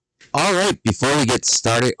All right, before we get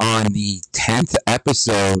started on the 10th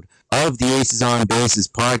episode of the Aces on Bases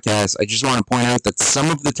podcast, I just want to point out that some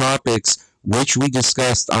of the topics which we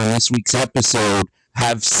discussed on this week's episode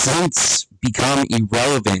have since become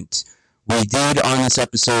irrelevant. We did on this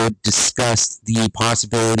episode discuss the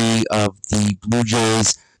possibility of the Blue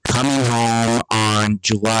Jays coming home on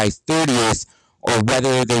July 30th, or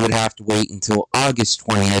whether they would have to wait until August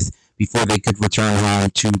 20th before they could return home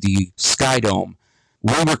to the Sky Dome.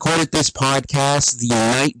 We recorded this podcast the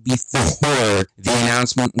night before the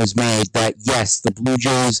announcement was made that, yes, the Blue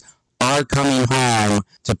Jays are coming home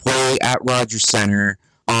to play at Rogers Center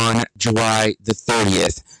on July the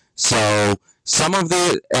 30th. So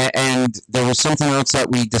and there was something else that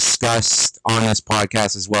we discussed on this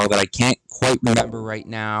podcast as well that I can't quite remember right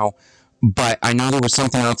now, but I know there was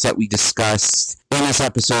something else that we discussed in this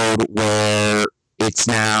episode where it's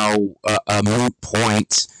now a moot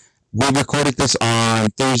point. We recorded this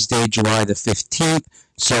on Thursday, July the 15th,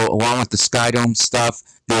 so along with the Sky Dome stuff,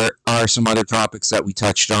 there are some other topics that we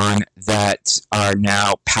touched on that are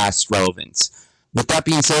now past relevance. With that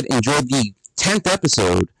being said, enjoy the 10th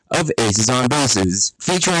episode of Aces on Bases,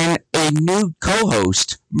 featuring a new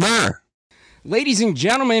co-host, Mur. Ladies and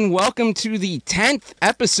gentlemen, welcome to the 10th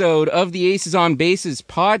episode of the Aces on Bases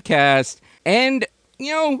podcast, and,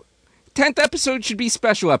 10th episode should be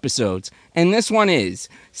special episodes, and this one is.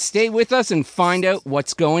 Stay with us and find out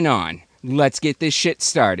what's going on. Let's get this shit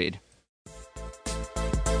started.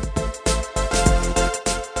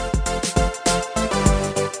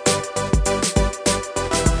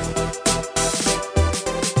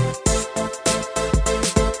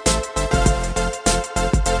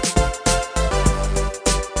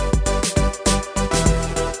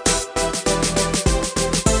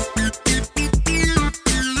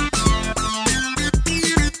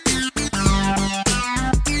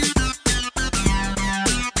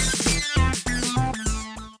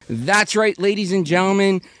 That's right, ladies and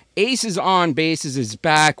gentlemen. Aces on Bases is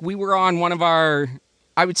back. We were on one of our,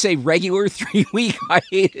 I would say, regular 3-week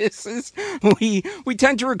hiatuses. We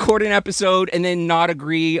tend to record an episode and then not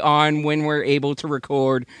agree on when we're able to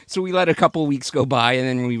record. So we let a couple weeks go by and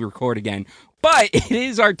then we record again. But it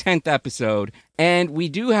is our 10th episode, and we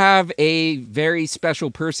do have a very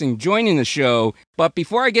special person joining the show. But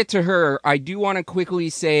before I get to her, I do want to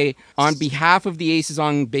quickly say, on behalf of the Aces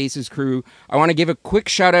on Bases crew, I want to give a quick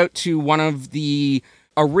shout out to one of the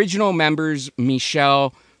original members,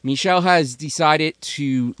 Michelle. Michelle has decided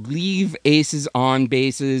to leave Aces on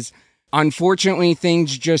Bases. Unfortunately,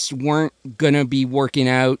 things just weren't going to be working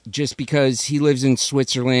out just because he lives in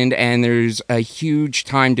Switzerland and there's a huge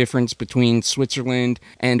time difference between Switzerland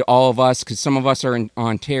and all of us, because some of us are in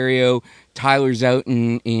Ontario, Tyler's out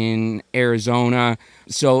in Arizona.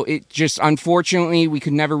 So it just, unfortunately, we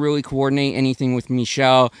could never really coordinate anything with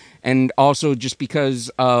Michelle, and also just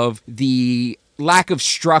because of the lack of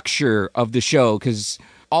structure of the show, because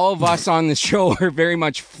all of us on the show are very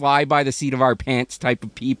much fly by the seat of our pants type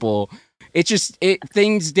of people.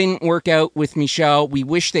 Things didn't work out with Michelle. We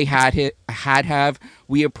wish they had.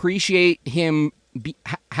 We appreciate him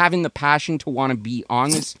having the passion to want to be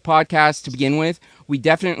on this podcast to begin with. We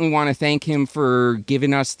definitely want to thank him for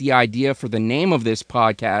giving us the idea for the name of this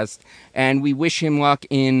podcast, and we wish him luck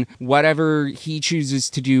in whatever he chooses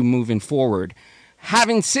to do moving forward.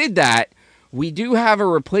 Having said that, we do have a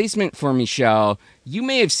replacement for Michelle. You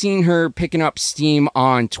may have seen her picking up steam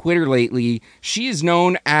on Twitter lately. She is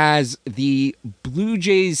known as the Blue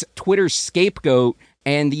Jays Twitter scapegoat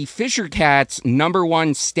and the Fisher Cats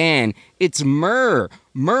 #1 stan. It's Mur.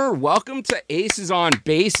 Mur, welcome to Aces on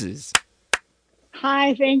Bases.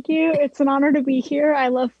 Hi, thank you. It's an honor to be here. I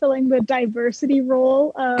love filling the diversity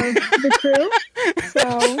role of the crew.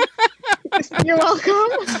 So you're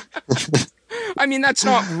welcome. I mean, that's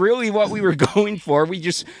not really what we were going for. We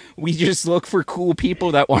just look for cool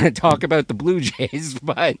people that want to talk about the Blue Jays,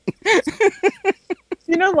 but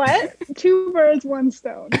you know what? 2 birds, 1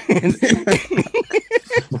 stone.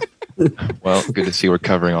 Well, good to see we're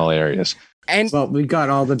covering all areas. Well, we got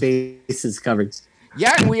all the bases covered.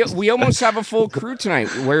 Yeah, we almost have a full crew tonight.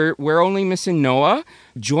 We're only missing Noah.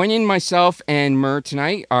 Joining myself and Mur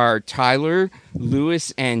tonight are Tyler,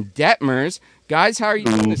 Lewis, and Detmers. Guys, how are you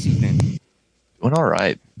doing this evening? Doing all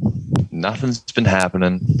right. Nothing's been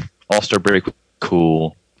happening. All-Star break was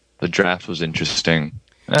cool. The draft was interesting.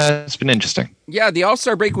 It's been interesting. Yeah, the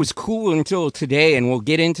All-Star break was cool until today, and we'll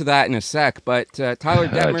get into that in a sec. But Tyler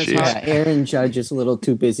Detmer's jeez. Yeah, Aaron Judge is a little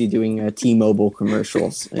too busy doing T-Mobile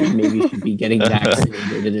commercials, and maybe should be getting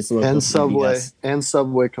vaccinated at his local And Subway CVS. and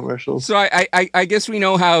Subway commercials. So I guess we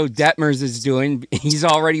know how Detmers is doing. He's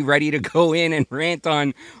already ready to go in and rant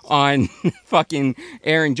on fucking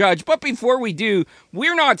Aaron Judge. But before we do,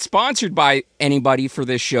 we're not sponsored by anybody for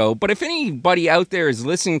this show. But if anybody out there is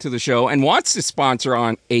listening to the show and wants to sponsor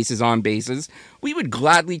on Aces on Bases, we would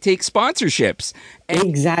gladly take sponsorships. And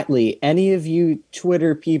Exactly. Any of you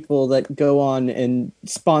Twitter people that go on and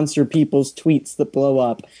sponsor people's tweets that blow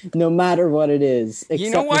up, no matter what it is, except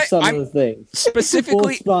You know for what? some I'm- of the things. specifically,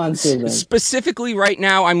 We'll sponsor them. Specifically right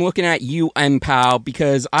now, I'm looking at you, MPAL,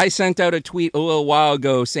 because I sent out a tweet a little while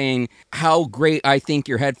ago saying how great I think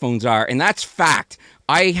your headphones are, and that's fact.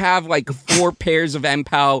 I have like 4 pairs of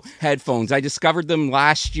MPAL headphones. I discovered them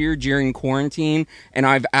last year during quarantine, and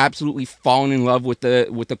I've absolutely fallen in love with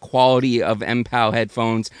the quality of MPAL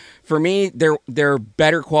headphones. For me, they're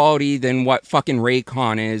better quality than what fucking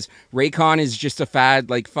Raycon is. Raycon is just a fad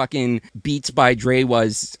like fucking Beats by Dre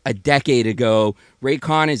was a decade ago.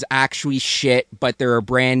 Raycon is actually shit, but they're a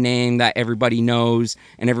brand name that everybody knows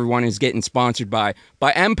and everyone is getting sponsored by.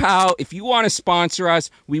 But MPAL, if you want to sponsor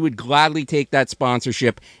us, we would gladly take that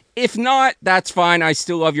sponsorship. If not, that's fine. I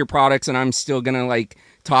still love your products, and I'm still gonna like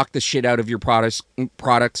talk the shit out of your products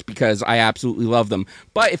because I absolutely love them.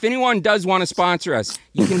 But if anyone does want to sponsor us,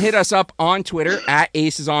 you can hit us up on Twitter at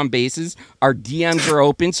Aces on Bases. Our DMs are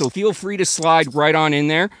open, so feel free to slide right on in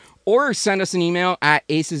there. Or send us an email at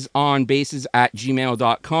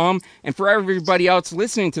acesonbases@gmail.com. And for everybody else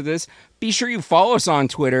listening to this, be sure you follow us on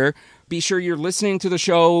Twitter. Be sure you're listening to the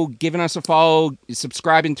show, giving us a follow,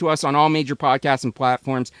 subscribing to us on all major podcasts and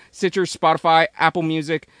platforms: Stitcher, Spotify, Apple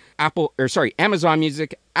Music, Amazon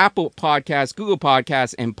Music, Apple Podcasts, Google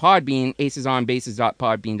Podcasts, and Podbean,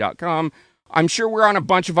 acesonbases.podbean.com. I'm sure we're on a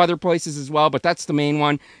bunch of other places as well, but that's the main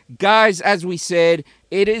one. Guys, as we said,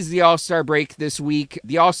 it is the All-Star break this week.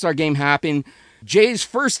 The All-Star game happened. Jay's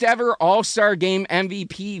first ever All-Star game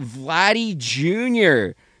MVP, Vladdy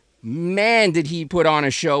Jr. Man, did he put on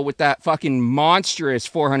a show with that fucking monstrous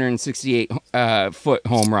 468-foot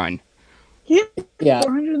home run. Yeah.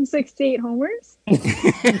 468 homers?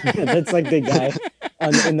 That's like the guy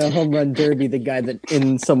in the home run derby, the guy that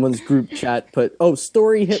in someone's group chat put,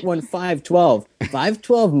 Story hit one 512.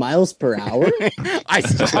 512 miles per hour? I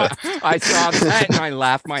saw that and I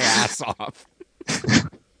laughed my ass off.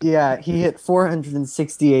 Yeah, he hit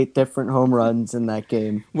 468 different home runs in that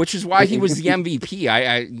game. Which is why he was the MVP.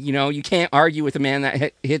 You can't argue with a man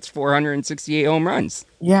that hits 468 home runs.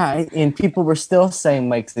 Yeah, and people were still saying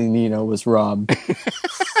Mike Zunino was robbed.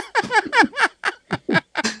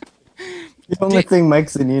 The only thing Mike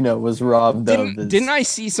Zunino was robbed of is... Didn't I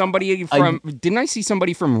see somebody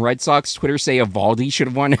from Red Sox Twitter say Evaldi should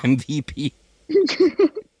have won MVP?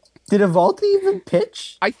 Did Evaldi even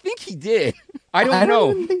pitch? I think he did. I don't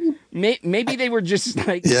know. Maybe they were just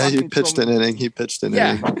like... Yeah, he pitched an inning. He pitched an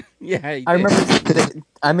inning. Yeah, he I did. remember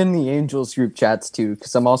I'm in the Angels group chats too,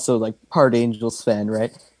 because I'm also like part Angels fan,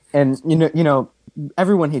 right? And you know,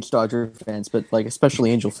 everyone hates Dodger fans, but like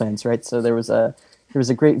especially Angel fans, right? So there was a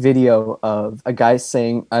great video of a guy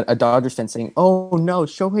saying, a Dodgers fan saying, "Oh no,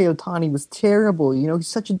 Shohei Ohtani was terrible. You know, he's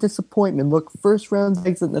such a disappointment. Look, first round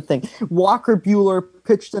exit in the thing. Walker Buehler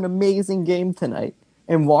pitched an amazing game tonight,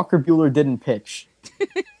 and Walker Buehler didn't pitch."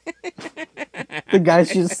 The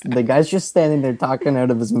guy's just standing there talking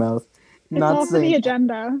out of his mouth. It's all for the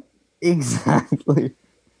agenda. Exactly.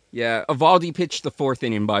 Yeah, Evaldi pitched the 4th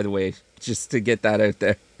inning, by the way, just to get that out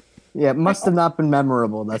there. Yeah, it must have not been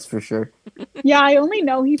memorable, that's for sure. Yeah, I only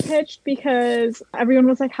know he pitched because everyone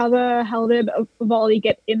was like, how the hell did Evaldi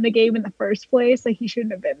get in the game in the first place? Like, he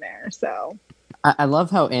shouldn't have been there, so. I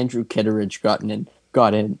love how Andrew Kitteridge got in.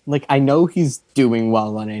 Like, I know he's doing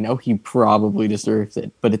well, and I know he probably deserves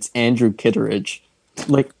it, but it's Andrew Kitteridge.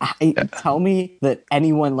 Like, tell me that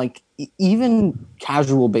anyone, like, even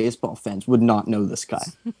casual baseball fans would not know this guy.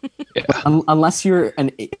 Yeah. Unless you're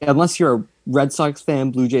a Red Sox fan,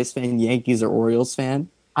 Blue Jays fan, Yankees or Orioles fan,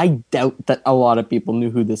 I doubt that a lot of people knew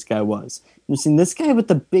who this guy was. You've seen this guy with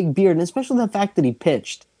the big beard, and especially the fact that he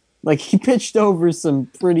pitched. Like, he pitched over some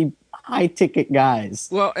pretty high-ticket guys.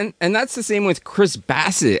 Well, and that's the same with Chris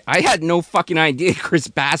Bassett. I had no fucking idea Chris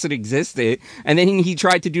Bassett existed, and then he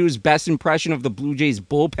tried to do his best impression of the Blue Jays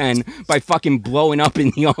bullpen by fucking blowing up in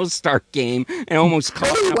the All-Star game and almost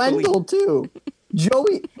Joey Wendell, too.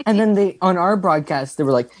 Joey, and then they, on our broadcast, they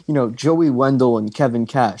were like, Joey Wendell and Kevin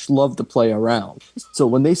Cash love to play around. So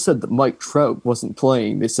when they said that Mike Trout wasn't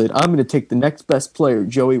playing, they said, I'm going to take the next best player,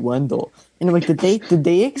 Joey Wendell. And like, did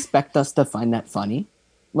they expect us to find that funny?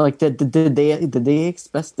 Like, did they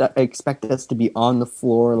expect us to be on the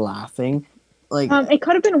floor laughing? Like, it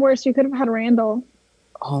could have been worse. You could have had Randall.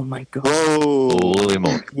 oh my god. Whoa. Holy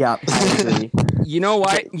moly. Yeah, I agree. You know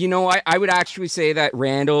what? I would actually say that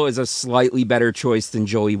Randall is a slightly better choice than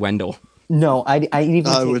Joey Wendell. No, I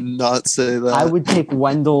would not say that. I would take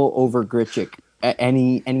Wendell over Gritchick at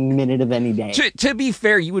any minute of any day. To be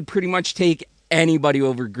fair, you would pretty much take anybody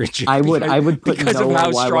over Gritchick. I would put because Noah, of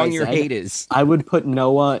how why strong was your that? hate is. I would put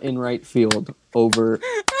Noah in right field over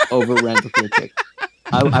Randall Gritchick.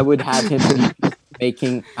 I would have him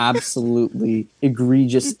making absolutely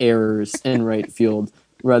egregious errors in right field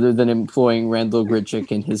rather than employing Randall Gritchick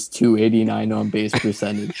in his 289 on base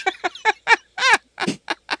percentage.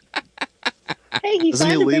 Hey, he Doesn't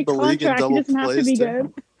he signed a lead big the league in contract. He double doesn't have to plays, be too?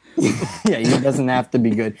 good. Yeah, he doesn't have to be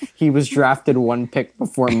good. He was drafted one pick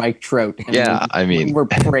before Mike Trout. And Yeah, I mean, we're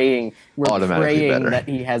praying automatically better. that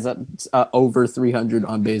he has a over 300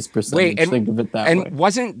 on base percentage. Wait, Think of it that way. And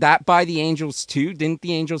wasn't that by the Angels too? Didn't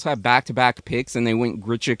the Angels have back-to-back picks and they went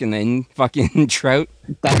Gritchick and then fucking Trout?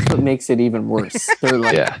 That's what makes it even worse. They're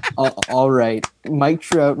like, Yeah. all right, Mike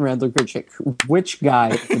Trout and Randall Gritchick, which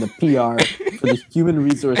guy for the PR, for the human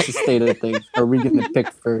resources state of things, are we going to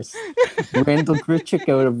pick first? Randall Gritchick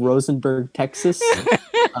out of Rosenberg, Texas.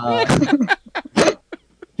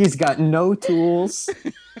 He's got no tools,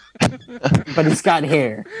 but he's got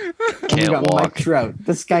hair. And we Can't got Mike walk. Trout.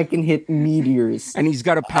 This guy can hit meteors. And he's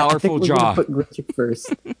got a I powerful think we're gonna jaw. Put Gritchick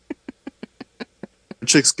first.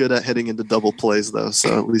 Chick's good at hitting into double plays, though,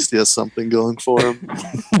 so at least he has something going for him.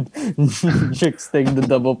 Chick's thing to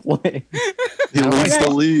double play. He leads the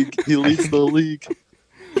league. He leads the league.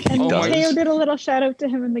 And Oh my Mateo gosh. did a little shout out to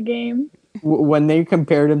him in the game. When they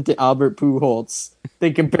compared him to Albert Pujols, they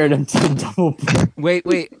compared him to a double play.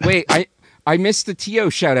 Wait. I missed the Tio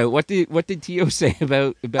shout out. What did Tio say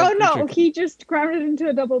about Oh no, Gritchick? he just grounded into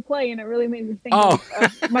a double play, and it really made me think Oh.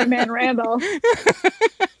 of my man Randall.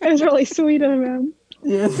 It was really sweet of him.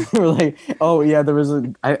 Yeah, they were like, oh yeah, there was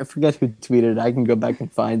I forget who tweeted it. I can go back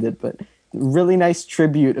and find it, but really nice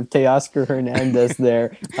tribute of Teoscar Hernandez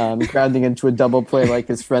there, grounding into a double play like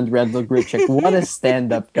his friend Randall Gritchick. What a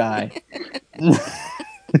stand-up guy!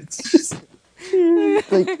 It's just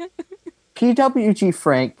like PWG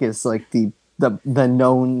Frank is like the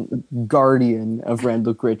known guardian of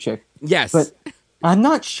Randall Gritchick, Yes. but I'm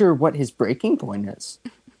not sure what his breaking point is.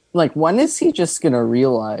 Like, when is he just gonna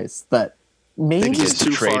realize that maybe He's Gets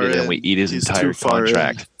too far traded and in. we eat his He's entire too far in.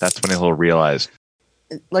 contract. That's when he'll realize.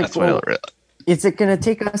 like That's when he'll realize. is it gonna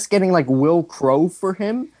take us getting like Will Crow for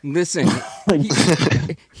him? Listen, Like,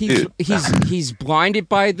 he's blinded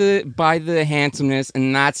by the handsomeness,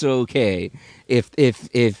 and that's okay. If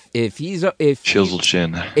Chiseled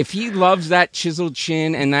chin. if he loves that chiseled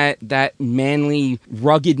chin and that manly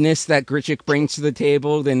ruggedness that Gritchick brings to the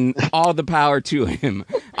table, then all the power to him.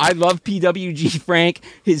 I love PWG Frank.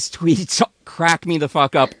 His tweets crack me the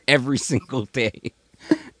fuck up every single day.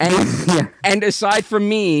 And and aside from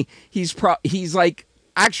me, he's probably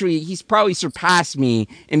surpassed me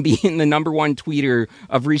in being the number one tweeter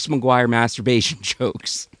of Reese McGuire masturbation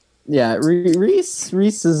jokes. yeah, Reese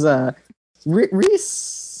is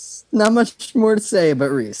Reese. Not much more to say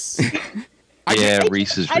about Reese. Yeah,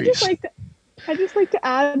 Reese is I Reese. just like to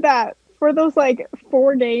add that for those like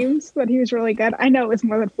 4 games that he was really good. I know it was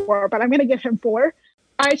more than 4, but I'm gonna give him 4.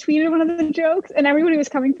 I tweeted one of the jokes, and everybody was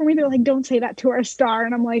coming for me. They're like, "Don't say that to our star,"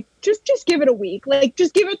 and I'm like, "Just give it a week. Like,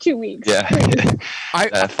 just give it 2 weeks." Yeah. please."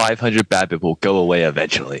 That 500 BABIP will go away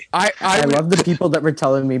eventually. I love the people that were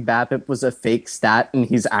telling me BABIP was a fake stat and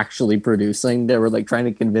he's actually producing. They were like trying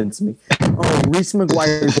to convince me. Oh, Reese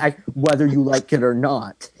McGuire, whether you like it or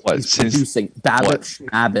not, What, he's since- producing BABIP, what?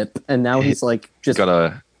 schmabip, and now he's like just Got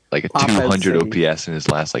a 200 City. OPS in his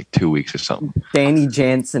last 2 weeks or something. Danny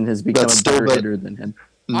Jansen has become That's a still better better. hitter than him.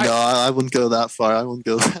 No, I wouldn't go that far. I wouldn't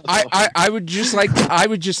go that far. I would just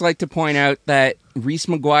like to point out that Reese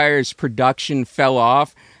McGuire's production fell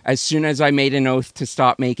off as soon as I made an oath to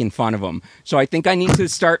stop making fun of him. So I think I need to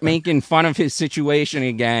start making fun of his situation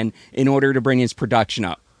again in order to bring his production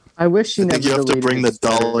up. I wish you I think never you have to deleted bring the his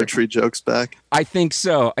Twitter. Dollar Tree jokes back. I think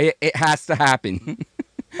so. It has to happen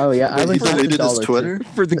Oh yeah, I Wait, he was deleted his Twitter?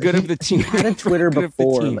 for the good of the team. He had a Twitter For the good of the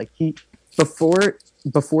before, team. like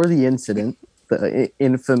before the incident, the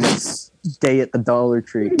infamous day at the Dollar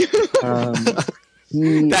Tree. That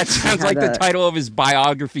sounds like the title of his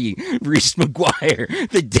biography, Reese McGuire,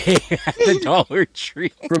 The Day at the Dollar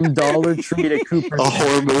Tree. From Dollar Tree to Cooper. A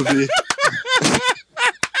horror movie.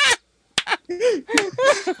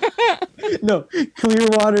 No,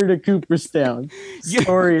 Clearwater to Cooperstown.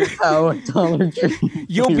 Story of how a Dollar Tree.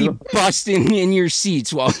 You'll be busting in your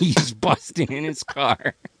seats while he's busting in his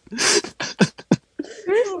car.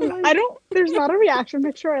 There's not a reaction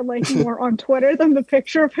picture I like more on Twitter than the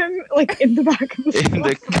picture of him like in the back of the In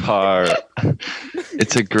the car.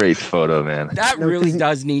 It's a great photo, man. That really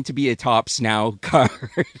does need to be a Tops Now card.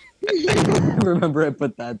 Remember, I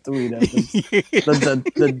put that tweet up.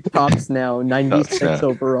 The Tops Now 96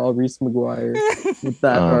 overall Reese McGuire with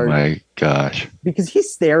that Oh my gosh. because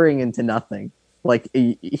he's staring into nothing. Like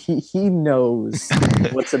he knows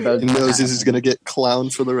what's about. He to knows happen. he's going to get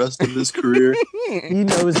clowned for the rest of his career. He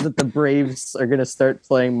knows that the Braves are going to start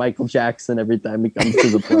playing Michael Jackson every time he comes to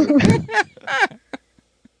the plate.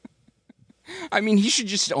 I mean, he should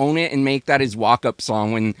just own it and make that his walk-up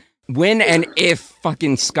song when and if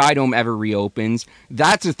fucking Skydome ever reopens.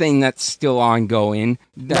 That's a thing that's still ongoing.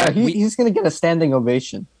 That He's going to get a standing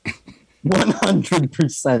ovation.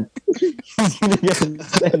 100%. He's going to get a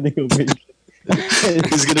standing ovation.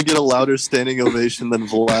 He's going to get a louder standing ovation than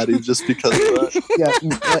Vladdy just because of that.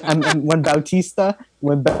 Yeah, and when Bautista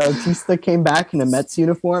came back in a Mets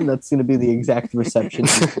uniform, that's going to be the exact reception.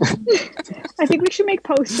 I think we should make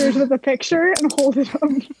posters with a picture and hold it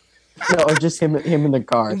up. No, or just him in the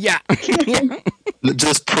car. Yeah.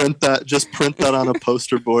 Just print that on a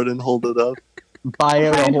poster board and hold it up. Buy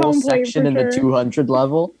out a At whole home plate section for in the sure. 200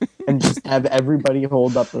 level and just have everybody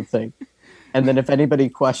hold up the thing. And then if anybody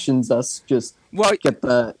questions us, just Well, get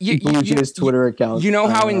the Blue Jays Twitter account. you know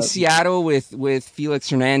how in Seattle with Felix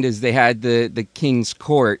Hernandez they had the King's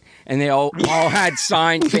Court and they all had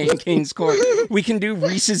signs saying King's Court. We can do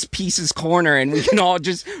Reese's Pieces Corner and we can all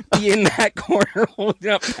just be in that corner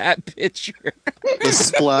holding up that picture. The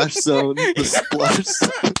splash zone. The splash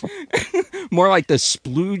zone. More like the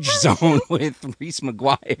splooge zone with Reese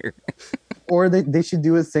McGuire. Or they should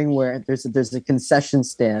do a thing where there's a concession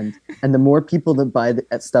stand, and the more people that buy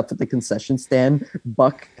stuff at the concession stand,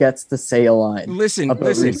 Buck gets to say a line. Listen.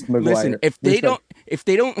 If they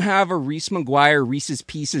don't have a Reese McGuire Reese's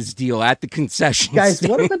Pieces deal at the concession Guys,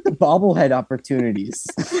 stand, what about the bobblehead opportunities?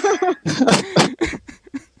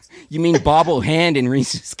 you mean bobble hand in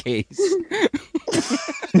Reese's case?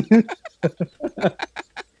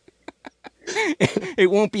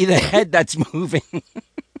 It won't be the head that's moving.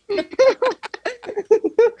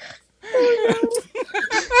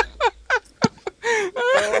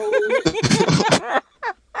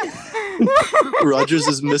 Rogers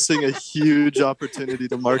is missing a huge opportunity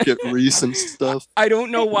to market Reese and stuff. I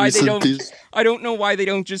don't know why they don't. I don't know why they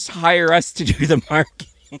don't just hire us to do the marketing.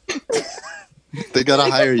 They gotta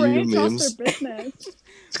hire you, Branch off memes. their business.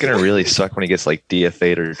 It's gonna really suck when he gets like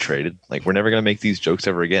DFA'd or traded. Like we're never gonna make these jokes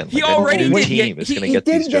ever again. He Like, already a new did. team is He gonna get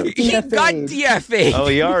these did jokes. He got DFA. Oh,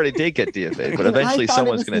 he already did get DFA'd, but eventually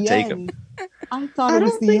someone's gonna take him, I thought I it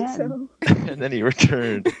was don't the think end. so. and then he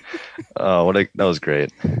returned. Oh, that was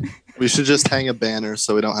great. We should just hang a banner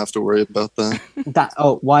so we don't have to worry about that.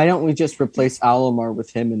 Why don't we just replace Alomar with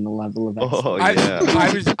him in the level of excellence? Oh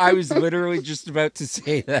yeah. I was literally just about to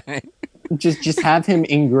say that. Just have him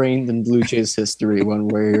ingrained in Blue Jays history one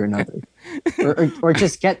way or another, or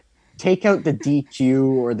just take out the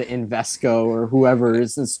DQ or the Invesco or whoever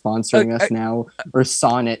is sponsoring us now, or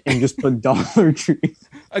Sonnet, and just put Dollar Tree.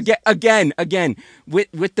 Again,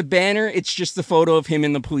 with the banner, it's just the photo of him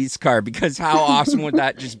in the police car, because how awesome would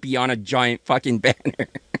that just be on a giant fucking banner?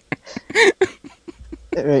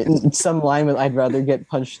 Some line with "I'd rather get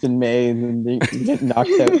punched in May than get knocked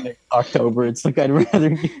out in October." It's like I'd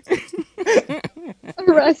rather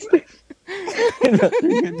Arrested.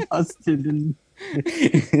 get busted in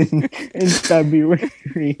February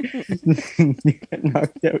than get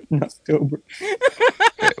knocked out in October.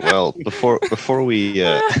 Okay, well, before we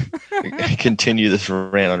continue this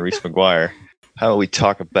rant on Reese McGuire, how about we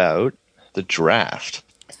talk about the draft?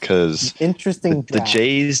 Because Interesting. the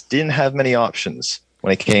Jays didn't have many options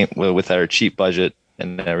when it came with our cheap budget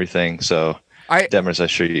and everything. So, Demers, I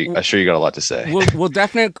sure you got a lot to say. We'll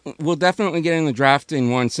definitely get in the draft in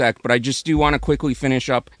one sec, but I just do want to quickly finish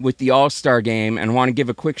up with the All-Star game and want to give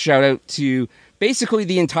a quick shout out to basically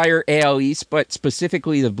the entire AL East, but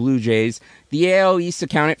specifically the Blue Jays. The AL East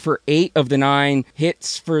accounted for 8 of the 9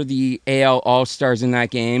 hits for the AL All-Stars in that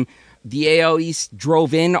game. The AL East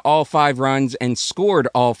drove in all 5 runs and scored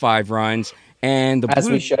all 5 runs, and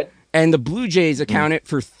we should. And the Blue Jays accounted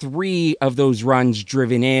for 3 of those runs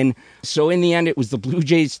driven in. So in the end, it was the Blue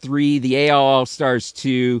Jays 3, the AL All-Stars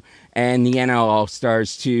 2, and the NL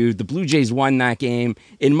All-Stars 2. The Blue Jays won that game,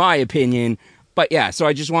 in my opinion. But yeah, so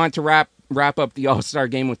I just wanted to wrap up the All-Star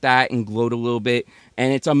game with that and gloat a little bit.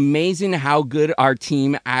 And it's amazing how good our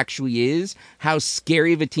team actually is, how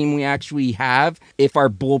scary of a team we actually have if our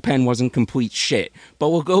bullpen wasn't complete shit. But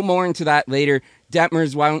we'll go more into that later.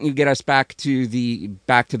 Detmers, why don't you get us back to the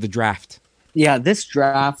draft? Yeah, this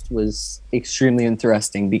draft was extremely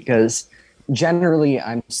interesting because generally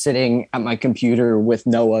I'm sitting at my computer with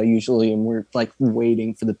Noah usually, and we're like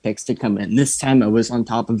waiting for the picks to come in. This time I was on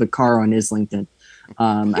top of the car on Islington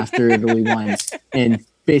after Italy won, and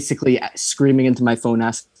basically screaming into my phone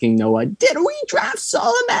asking Noah, did we draft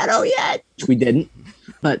Solometo yet? Which we didn't.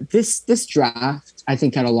 But this draft, I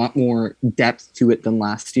think, had a lot more depth to it than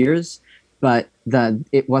last year's, but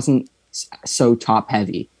it wasn't so top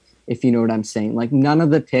heavy, if you know what I'm saying. Like, none of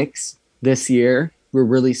the picks this year were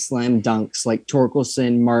really slam dunks like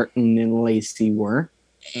Torkelson, Martin, and Lacey were.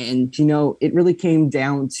 And, it really came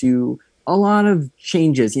down to a lot of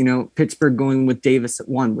changes. Pittsburgh going with Davis at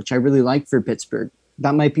 1, which I really like for Pittsburgh.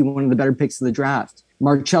 That might be one of the better picks of the draft.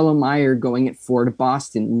 Marcello Meyer going at 4 to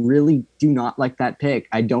Boston. Really do not like that pick.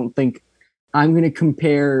 I don't think I'm going to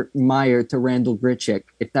compare Meyer to Randall Grichuk.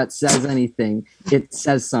 If that says anything, it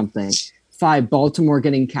says something. 5, Baltimore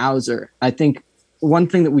getting Cowser. I think one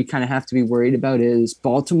thing that we kind of have to be worried about is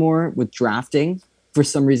Baltimore with drafting, for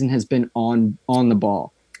some reason, has been on the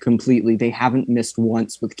ball completely. They haven't missed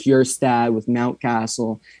once with Kjærstad, with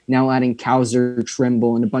Mountcastle, now adding Cowser,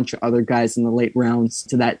 Trimble, and a bunch of other guys in the late rounds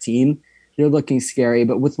to that team. They're looking scary.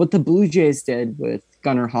 But with what the Blue Jays did with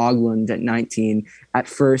Gunnar Hoglund at 19, at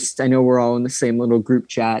first, I know we're all in the same little group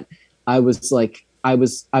chat. I was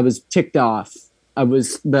ticked off.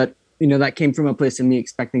 But that came from a place of me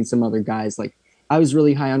expecting some other guys. Like, I was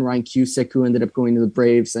really high on Ryan Cusick, who ended up going to the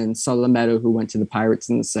Braves, and Solometo, who went to the Pirates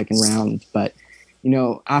in the second round. But,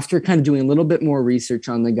 after kind of doing a little bit more research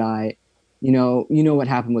on the guy, you know what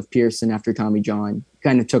happened with Pearson after Tommy John.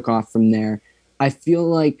 Kind of took off from there. I feel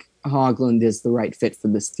like Hoglund is the right fit for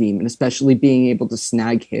this team, and especially being able to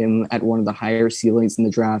snag him at one of the higher ceilings in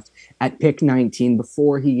the draft at pick 19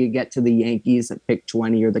 before he could get to the Yankees at pick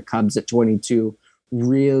 20 or the Cubs at 22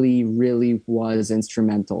 really, really was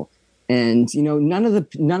instrumental. And, none of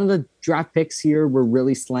the draft picks here were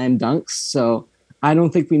really slam dunks. So I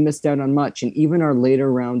don't think we missed out on much. And even our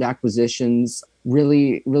later round acquisitions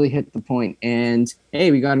really, really hit the point. And,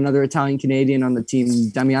 hey, we got another Italian Canadian on the team,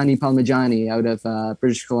 Damiani Palmigiani out of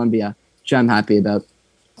British Columbia, which I'm happy about.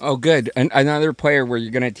 Oh, good. Another player where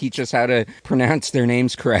you're going to teach us how to pronounce their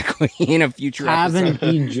names correctly in a future episode.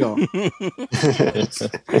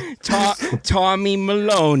 Tommy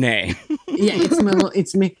Maloney. Yeah,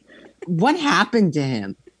 it's me. What happened to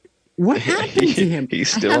him? What happened to him?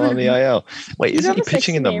 He's still on the IL. Wait, isn't he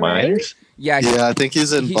pitching in the minors? Yeah, I think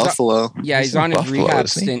he's in Buffalo. He's on his rehab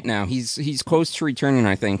stint now. He's close to returning,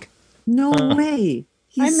 I think. No way.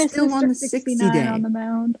 He's still on the 60 day on the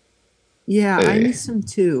mound. Yeah, I miss him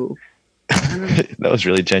too. That was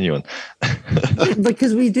really genuine.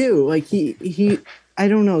 Because we do. Like he I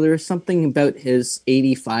don't know, there was something about his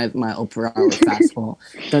 85 mile per hour fastball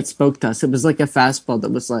that spoke to us. It was like a fastball that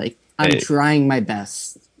was like, I'm trying my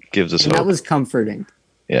best. Gives us hope. That was comforting.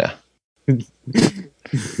 Yeah.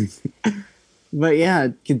 But yeah,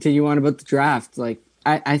 continue on about the draft. Like,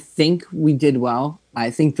 I think we did well. I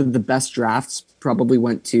think that the best drafts probably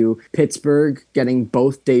went to Pittsburgh, getting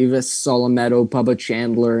both Davis, Solometo, Bubba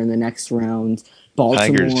Chandler in the next round.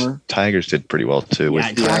 Baltimore. Tigers did pretty well too.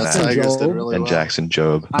 Yeah, Tigers did really well. Jackson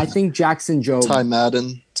Jobe. I think Jackson Jobe. Ty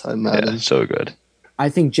Madden. Yeah, so good. I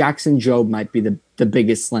think Jackson Jobe might be the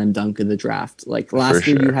biggest slam dunk of the draft. Like last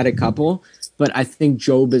year you had a couple, but I think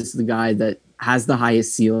Jobe is the guy that has the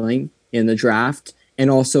highest ceiling in the draft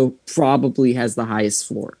and also probably has the highest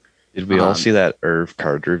floor. Did we all see that Irv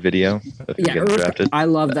Carter video? Drafted? I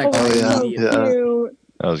love that guy. That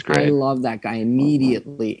was great. I love that guy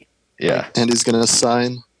immediately. Yeah. And he's going to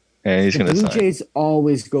sign. And he's going to sign. Blue Jays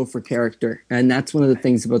always go for character. And that's one of the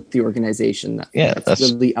things about the organization. That's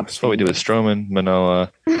really up. That's what we do with Stroman,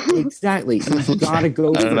 Manoah. Exactly. You've got to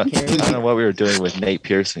go for character. I don't know what we were doing with Nate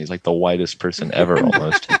Pearson. He's like the whitest person ever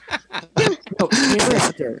almost. No,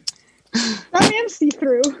 character. I am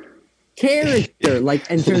see-through. Character, like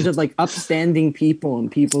in terms of like upstanding people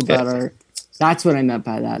and people that are. That's what I meant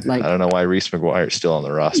by that. Like, I don't know why Reese McGuire is still on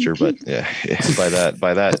the roster, but yeah by that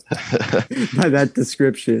by that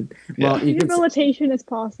description. Yeah. Well, rehabilitation is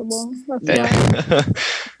possible. That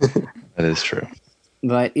is true.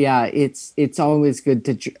 But yeah, it's always good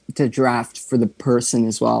to draft for the person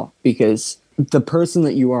as well, because the person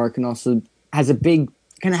that you are can also has a big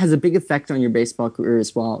effect on your baseball career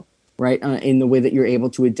as well, right? In the way that you're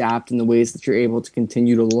able to adapt, in the ways that you're able to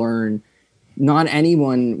continue to learn. not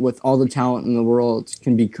anyone with all the talent in the world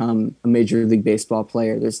can become a Major League Baseball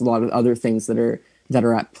player. There's a lot of other things that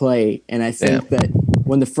are at play, and I think that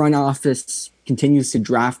when the front office continues to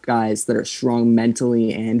draft guys that are strong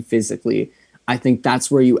mentally and physically, I think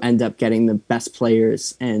that's where you end up getting the best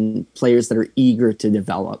players and players that are eager to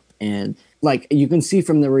develop. And like you can see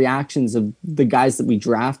from the reactions of the guys that we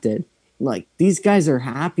drafted, like these guys are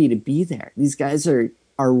happy to be there. These guys are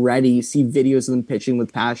ready. You see videos of them pitching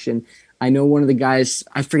with passion. I know one of the guys,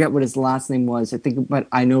 I forget what his last name was, but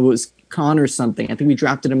I know it was Connor something. I think we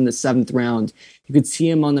drafted him in the 7th round. You could see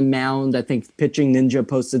him on the mound. I think Pitching Ninja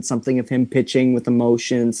posted something of him pitching with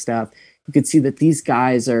emotion and stuff. You could see that these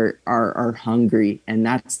guys are hungry, and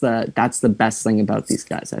that's the best thing about these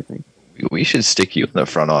guys, I think. We should stick you in the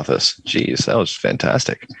front office. Jeez, that was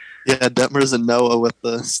fantastic. Yeah, Detmers and Noah with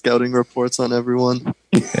the scouting reports on everyone.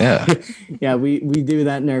 Yeah. Yeah, we do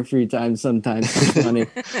that in our free time sometimes. It's funny.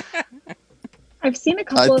 I've seen a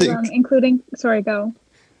couple of them, including. Sorry, go.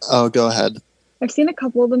 Oh, go ahead. I've seen a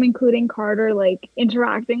couple of them, including Carter, like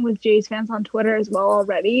interacting with Jays fans on Twitter as well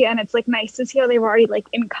already, and it's like nice to see how they've already like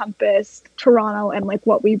encompassed Toronto and like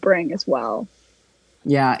what we bring as well.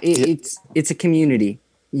 Yeah, it's a community.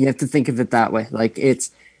 You have to think of it that way. Like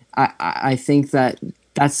I think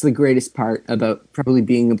that's the greatest part about probably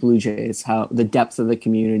being a Blue Jay is how the depth of the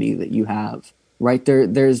community that you have. Right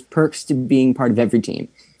there's perks to being part of every team.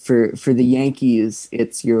 For the Yankees,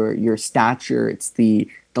 it's your stature, it's the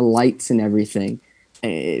lights and everything.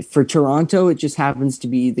 For Toronto, it just happens to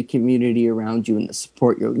be the community around you and the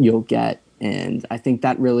support you'll get. And I think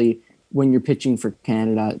that really, when you're pitching for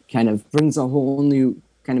Canada, kind of brings a whole new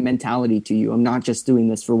kind of mentality to you. I'm not just doing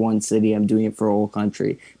this for one city, I'm doing it for a whole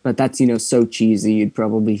country. But that's, so cheesy, you'd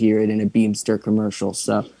probably hear it in a Beamster commercial.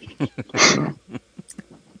 So, yeah.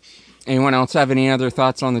 Anyone else have any other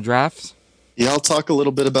thoughts on the drafts? Yeah, I'll talk a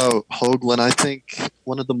little bit about Hoagland. I think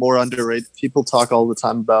one of the more underrated people talk all the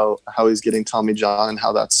time about how he's getting Tommy John and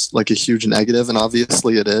how that's like a huge negative, and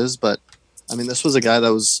obviously it is. But I mean, this was a guy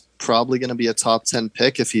that was probably going to be a top 10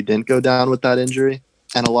 pick if he didn't go down with that injury.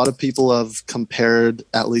 And a lot of people have compared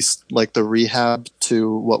at least like the rehab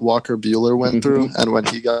to what Walker Buehler went through and when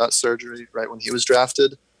he got surgery, right when he was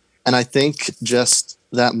drafted. And I think just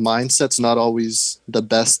that mindset's not always the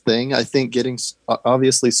best thing. I think getting,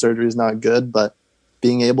 obviously surgery is not good, but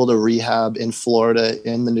being able to rehab in Florida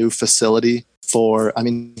in the new facility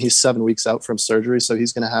he's 7 weeks out from surgery. So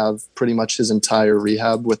he's going to have pretty much his entire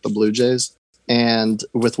rehab with the Blue Jays. And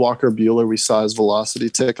with Walker Buehler, we saw his velocity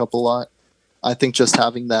tick up a lot. I think just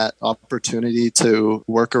having that opportunity to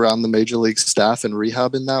work around the major league staff and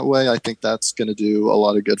rehab in that way, I think that's going to do a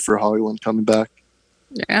lot of good for Hoagland coming back.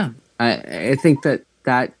 Yeah, I think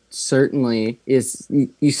that certainly is.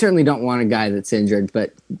 You certainly don't want a guy that's injured,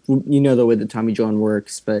 but the way that Tommy John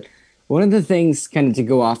works. But one of the things, kind of to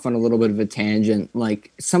go off on a little bit of a tangent,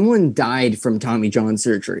 like someone died from Tommy John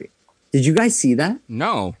surgery. Did you guys see that?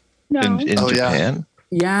 No. In Japan?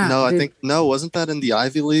 Yeah. No, wasn't that in the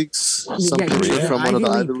Ivy Leagues? From one of the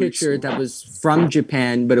Ivy League pitcher that was from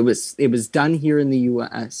Japan, but it was done here in the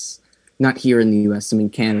U.S. Not here in the U.S. I mean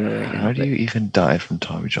Canada right now. How do you even die from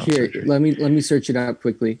Tommy John surgery? Let me search it up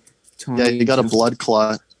quickly. He got a blood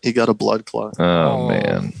clot. Oh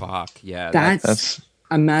man, fuck yeah! That's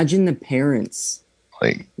imagine the parents.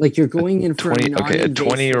 Like you're going in for a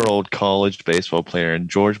 20-year-old college baseball player in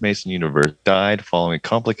George Mason University died following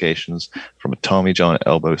complications from a Tommy John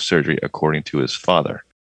elbow surgery, according to his father.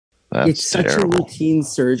 It's such a routine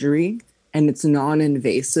surgery, and it's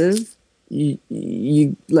non-invasive.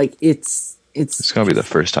 You like it's gonna be the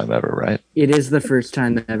first time ever, right? It is the first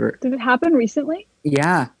time ever. Did it happen recently?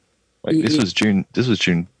 Yeah. This was June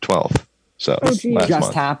 12th. So last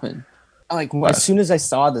month. Happened. Like as soon as I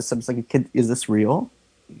saw this, I was like, "Is this real?"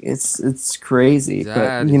 It's crazy.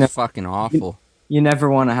 That but, is fucking awful. You never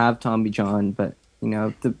want to have Tommy John, but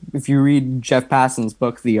if you read Jeff Passan's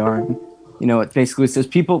book, The Arm, it basically says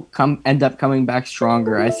people end up coming back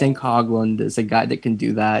stronger. I think Hoagland is a guy that can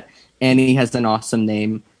do that, and he has an awesome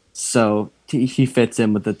name, so he fits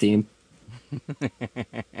in with the team.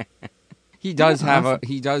 He does have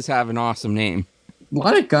an awesome name. A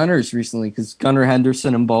lot of gunners recently, because Gunnar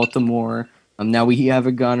Henderson in Baltimore. Now we have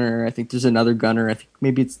a gunner. I think there's another gunner. I think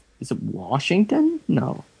maybe is it Washington?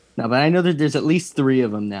 No, but I know that there's at least 3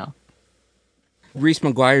 of them now. Reese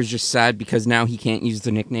McGuire's just sad because now he can't use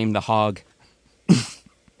the nickname the Hog.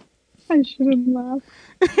 I shouldn't laugh.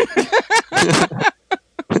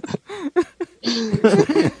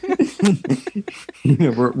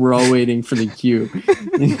 We're all waiting for the cue.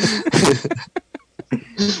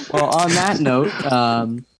 Well, on that note,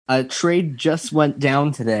 a trade just went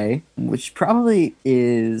down today, which probably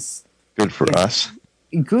is Good for us.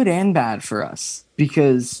 Good and bad for us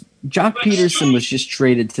because Jock Peterson was just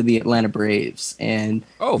traded to the Atlanta Braves, and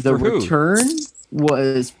Oh, the for who? return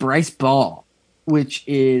was Bryce Ball, which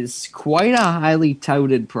is quite a highly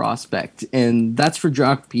touted prospect, and that's for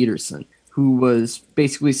Jock Peterson, who was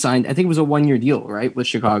basically signed. I think it was a 1-year deal, right, with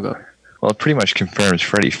Chicago. Well, it pretty much confirms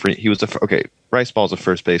Freddie Freeman. He was Bryce Ball's a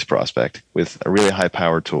first base prospect with a really high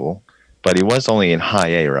power tool, but he was only in high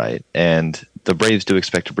A, right? And the Braves do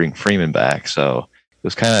expect to bring Freeman back, so it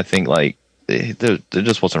was kind of, I think, like there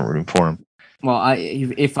just wasn't room for him. Well,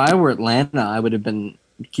 if I were Atlanta, I would have been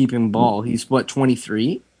keeping Ball. He's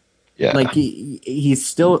 23. Yeah, Like he's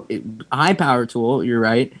still high power tool. You're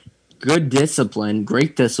right. Good discipline,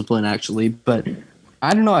 great discipline actually. But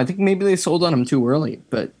I don't know. I think maybe they sold on him too early.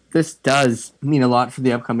 But this does mean a lot for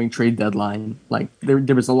the upcoming trade deadline. Like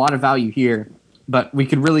there was a lot of value here, but we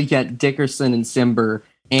could really get Dickerson and Simber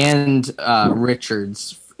and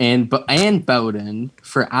Richards and Bowden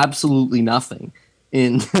for absolutely nothing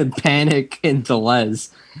in Panic and Delez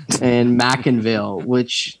and McInville,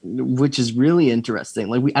 which is really interesting.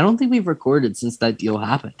 Like I don't think we've recorded since that deal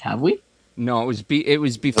happened, have we? No, it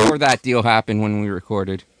was before that deal happened when we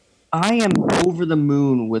recorded. I am over the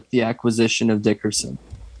moon with the acquisition of Dickerson.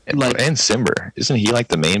 and Simber, isn't he like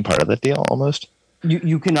the main part of that deal almost?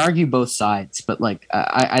 You can argue both sides, but like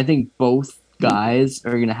I think both guys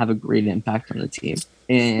are going to have a great impact on the team.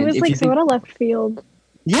 And It was like sort of left field.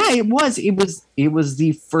 Yeah, it was. It was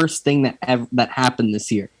the first thing that happened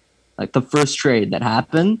this year. Like the first trade that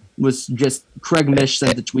happened was just Craig Mish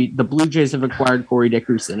sent the tweet. The Blue Jays have acquired Corey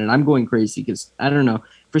Dickerson, and I'm going crazy because I don't know,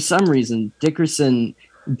 for some reason Dickerson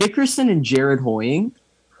and Jared Hoying,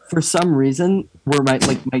 for some reason, were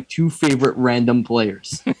my two favorite random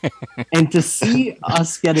players. And to see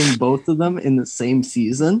us getting both of them in the same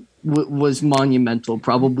season was monumental.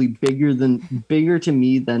 Probably bigger to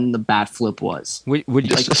me than the bat flip was.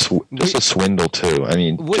 Just a swindle too. I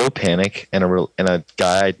mean, Joe Panic and a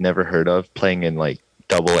guy I'd never heard of playing in like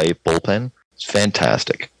AA bullpen. It's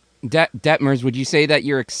fantastic. Detmers, would you say that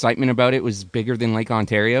your excitement about it was bigger than Lake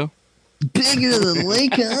Ontario? Bigger than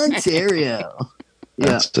Lake Ontario.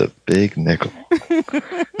 That's a big nickel.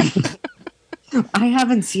 I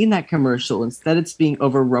haven't seen that commercial. Instead, it's being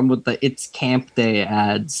overrun with the "It's Camp Day"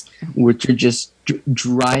 ads, which are just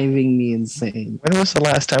driving me insane. When was the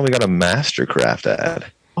last time we got a Mastercraft ad?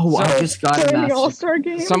 Oh, I just got During a the All-Star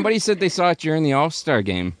game. Somebody said they saw it during the All-Star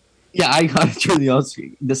game. Yeah, I got it during the All-Star.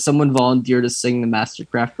 Does someone volunteer to sing the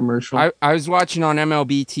Mastercraft commercial? I was watching on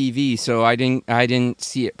MLB TV, so I didn't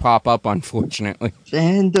see it pop up, unfortunately.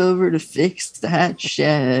 Bend over to fix that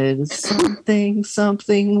shed. Something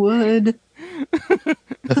would.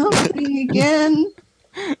 Something again.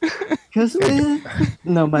 Because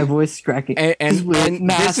no, my voice is cracking. And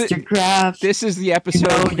Mastercraft, this is the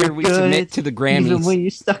episode where we submit to the Grammys. Even when you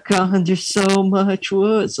stuck under so much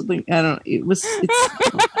wood, something I don't know. It's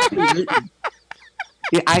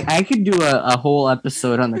yeah, I could do a whole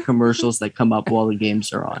episode on the commercials that come up while the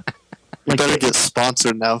games are on. Like, better get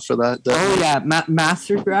sponsored now for that. Oh yeah,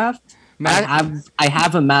 Mastercraft. I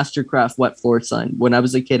have a Mastercraft wet floor sign. When I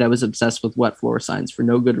was a kid, I was obsessed with wet floor signs for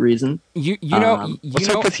no good reason. What's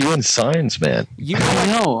up with you and signs, man?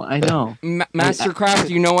 I know.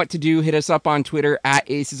 Mastercraft, you know what to do. Hit us up on Twitter at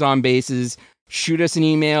AcesOnBases. Shoot us an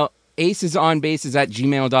email,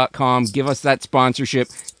 acesonbases@gmail.com. Give us that sponsorship.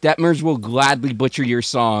 Detmers will gladly butcher your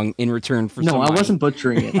song in return for some No, I money. wasn't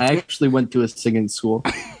butchering it. I actually went to a singing school,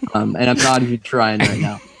 and I'm not even trying right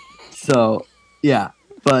now. So, yeah.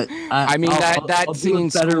 But I mean, I'll singing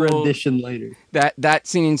do a better school rendition later. That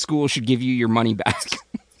singing school should give you your money back.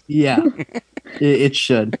 Yeah, it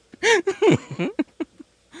should.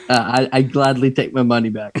 I gladly take my money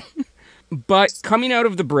back. But coming out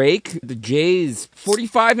of the break, the Jays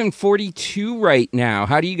 45-42 right now.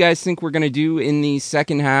 How do you guys think we're gonna do in the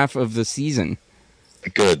second half of the season?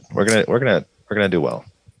 Good. We're gonna do well.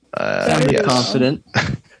 Sounded confident.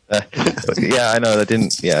 Yeah, I know it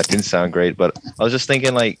didn't sound great, but I was just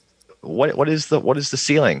thinking, like, what is the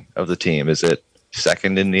ceiling of the team? Is it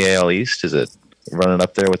second in the AL East? Is it running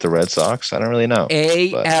up there with the Red Sox? I don't really know.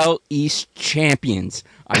 AL East champions.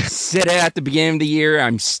 I said it at the beginning of the year.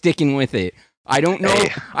 I'm sticking with it. I don't know.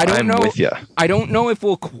 Hey, I'm with ya. I don't know if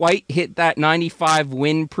we'll quite hit that 95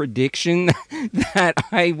 win prediction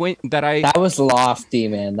That was lofty,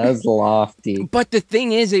 man. That was lofty. But the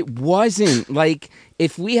thing is, it wasn't. Like,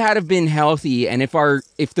 if we had have been healthy, and if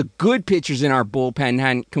the good pitchers in our bullpen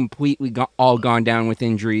hadn't completely all gone down with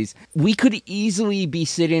injuries, we could easily be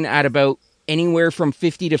sitting at about anywhere from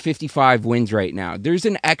 50 to 55 wins right now. There's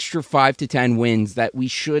an extra 5 to 10 wins that we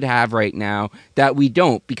should have right now that we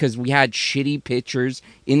don't, because we had shitty pitchers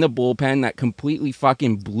in the bullpen that completely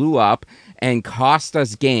fucking blew up and cost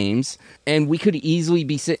us games, and we could easily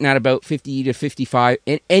be sitting at about 50 to 55,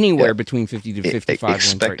 anywhere between 50 to 55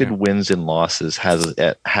 expected wins right now. wins and losses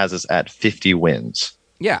has us at 50 wins.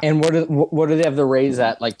 Yeah. And what do they have the Rays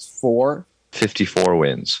at? Like 4? 54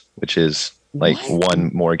 wins, which is like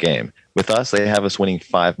one more game. With us, they have us winning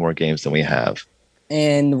 5 more games than we have.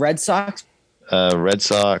 And the Red Sox? Red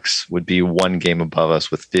Sox would be 1 game above us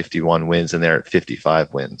with 51 wins, and they're at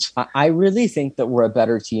 55 wins. I really think that we're a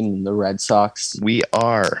better team than the Red Sox. We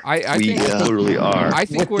are. We totally are. I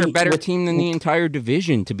think we're a better team than the entire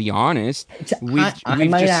division, to be honest.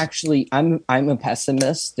 I'm a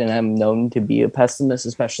pessimist, and I'm known to be a pessimist,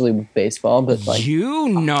 especially with baseball. But like,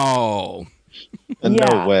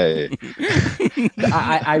 No way.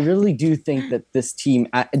 I really do think that this team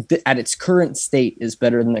at its current state is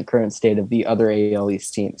better than the current state of the other AL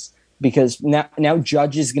East teams, because now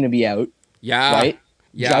Judge is going to be out. Yeah. Right?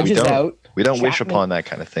 Yeah. Judge is out. We don't wish upon that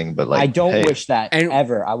kind of thing, but like, I don't wish that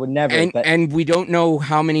ever. I would never. And we don't know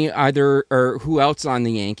how many who else on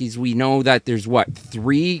the Yankees. We know that there's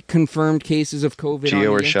 3 confirmed cases of COVID.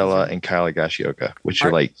 Gio Urshela and Kyle Higashioka, which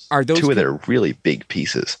are those 2 of their really big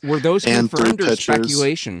pieces. Were those confirmed or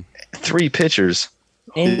speculation? 3 pitchers.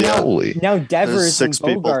 And now Devers 6 and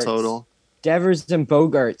people Bogarts. total. Devers and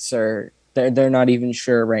Bogarts are they're not even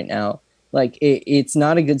sure right now. Like it's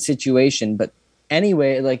not a good situation. But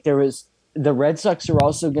anyway, like the Red Sox are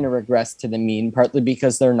also going to regress to the mean, partly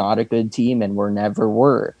because they're not a good team and never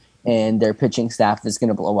were. And their pitching staff is going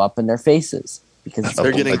to blow up in their faces because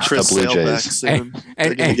they're getting Chris Sale back soon.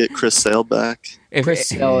 They're going to get Chris Sale back.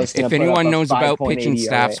 If anyone knows about pitching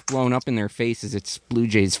staffs blown up in their faces, it's Blue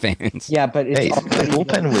Jays fans. Yeah, but the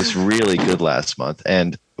bullpen was really good last month,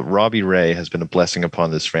 and Robbie Ray has been a blessing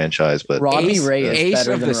upon this franchise. But Robbie Ray is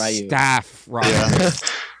better than Ryu. Staff, Robbie.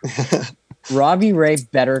 Robbie Ray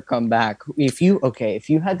better come back. If you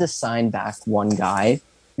had to sign back one guy,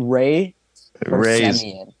 Ray or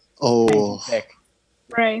Semien. Oh,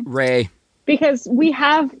 Ray. Because we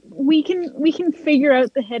can figure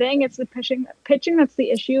out the hitting. It's the pitching that's the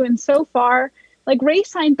issue. And so far, like Ray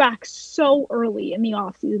signed back so early in the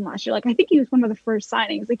offseason last year. Like I think he was one of the first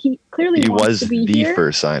signings. Like he clearly wants to be here. He was the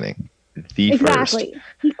first signing. Exactly.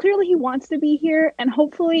 He wants to be here, and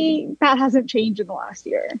hopefully that hasn't changed in the last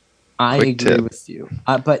year. I agree with you.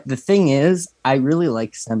 But the thing is, I really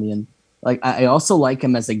like Semien. Like I also like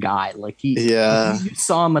him as a guy. Like you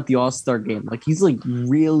saw him at the All-Star game. Like he's like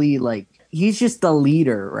really like he's just a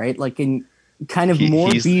leader, right? Like in kind of more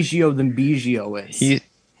Biggio than Biggio is.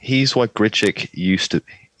 He's what Grichuk used to.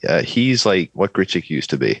 He's like what Grichuk used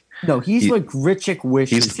to be. No, he's what Grichuk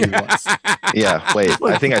wishes he was. Yeah, wait.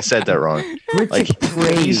 I think I said that wrong. Grichuk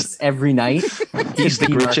prays every night. He's the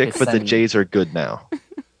Grichuk, but the Jays are good now.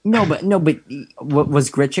 No, but what was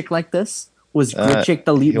Grichuk like this? Was Grichuk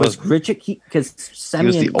the lead? Was Grichuk because Semien he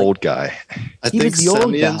was the old guy? I think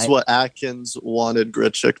Semien's what Atkins wanted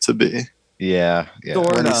Grichuk to be. Yeah.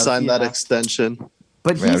 When he signed that extension.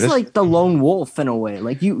 But he's like the lone wolf in a way.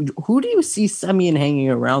 Like who do you see Semien hanging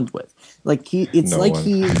around with? Like he's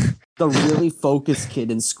the really focused kid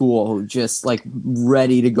in school who just like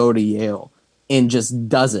ready to go to Yale and just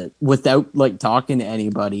does it without like talking to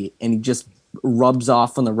anybody, and he just rubs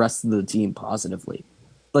off on the rest of the team positively.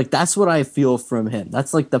 Like that's what I feel from him.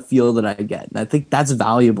 That's like the feel that I get, and I think that's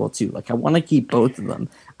valuable too. Like I want to keep both of them.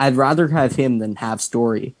 I'd rather have him than have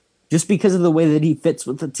Story, just because of the way that he fits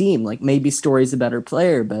with the team. Like maybe Story's a better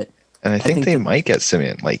player, but I think they might get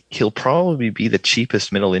Semien. Like he'll probably be the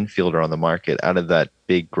cheapest middle infielder on the market out of that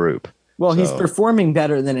big group. Well, he's performing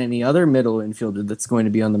better than any other middle infielder that's going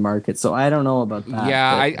to be on the market. So I don't know about that.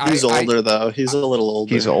 Yeah, he's older though. He's a little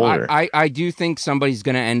older. He's older. I do think somebody's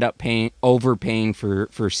going to end up overpaying for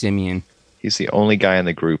Semien. He's the only guy in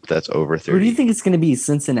the group that's over 30. Who do you think it's going to be?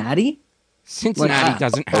 Cincinnati? Cincinnati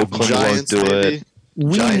doesn't have Oakland Giants, won't do it.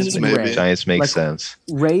 Giants maybe. Giants make sense.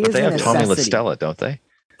 Ray but they have Tommy La necessity. Stella, don't they?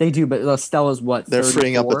 They do, but La Stella's what? They're 34?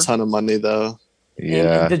 freeing up a ton of money though.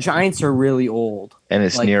 Yeah. And the Giants are really old. And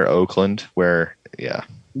it's near Oakland where,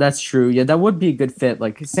 That's true. Yeah, that would be a good fit.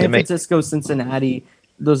 Like San Francisco, Cincinnati,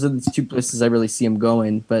 those are the 2 places I really see him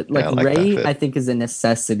going. But like Ray, I think is a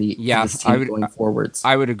necessity for this team going forwards.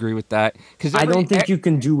 I would agree with that. Because I don't think you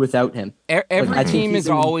can do without him. Every team is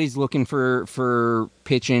always looking for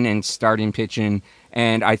pitching and starting pitching.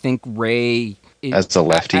 And I think Ray... as a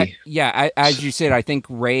lefty. As you said, I think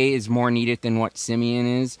Ray is more needed than what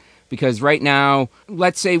Semien is. Because right now,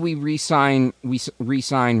 let's say we re-sign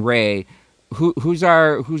Ray, who's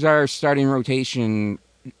our starting rotation?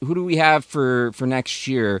 Who do we have for next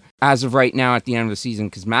year as of right now at the end of the season?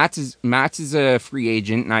 Because Mats is a free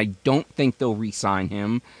agent, and I don't think they'll re-sign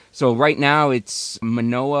him. So right now it's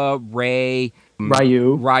Manoah, Ray,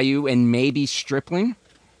 Ryu, and maybe Stripling.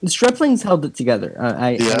 Stripling's held it together.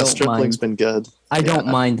 I don't Stripling's been good. I don't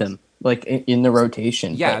mind him in the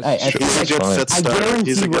rotation. Yeah, I feel He's a like good fit I starter. guarantee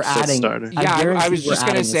He's a we're good fit adding- starter. Yeah, I guarantee was we're just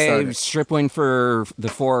gonna adding a say starter. Stripling for the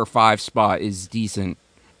 4 or 5 spot is decent.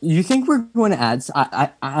 You think we're going to add?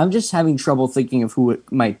 I'm just having trouble thinking of who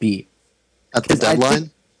it might be. At the 'Cause I deadline,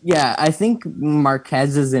 think- I think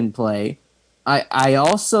Marquez is in play. I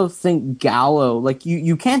also think Gallo. Like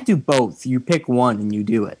you can't do both. You pick one and you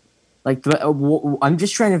do it. Like I'm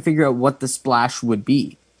just trying to figure out what the splash would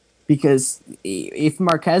be, because if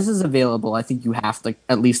Marquez is available, I think you have to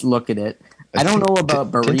at least look at it. I don't know about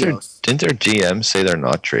Barrios. Didn't their GM say they're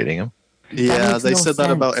not trading him? yeah, makes they no said that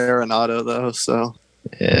sense. about Arenado though. So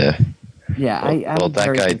Yeah. Yeah, I'm Well, that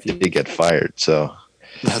very guy confused. did get fired, so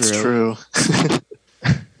that's true.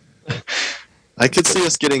 I could see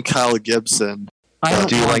us getting Kyle Gibson. I don't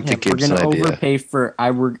Do you want like the him. Gibson We're gonna idea? overpay for.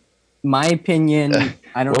 My opinion.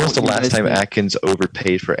 I don't. when know was the what you last guys time think. Atkins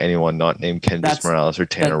overpaid for anyone not named Kendrick That's- Morales or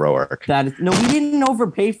Tanner Roark? No, we didn't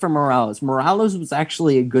overpay for Morales. Morales was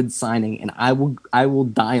actually a good signing, and I will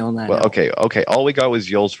die on that. Well, hill. okay. All we got was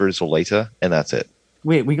Yoels versus Oleta, and that's it.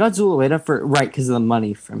 Wait, we got Zulueta for because of the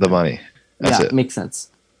money from The him. money. That's yeah, it. makes sense.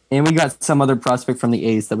 And we got some other prospect from the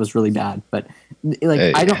A's that was really bad, but like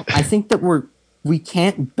Hey. I think that we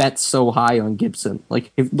can't bet so high on Gibson.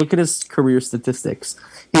 Like, look at his career statistics.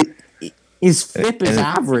 His FIP is And-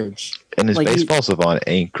 average. And his Like, baseball savant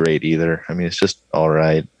ain't great either. I mean, it's just all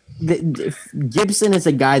right. Gibson is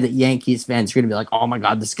a guy that Yankees fans are going to be like, oh my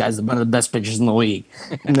God, this guy's one of the best pitchers in the league.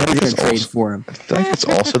 And they're going to trade also- for him. I feel like it's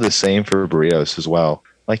also the same for Barrios as well.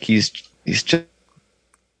 Like he's just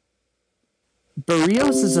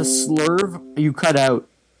Barrios is a slurve. You cut out.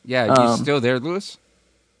 Yeah, you still there, Lewis?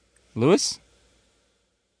 Lewis?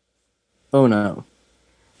 Oh no.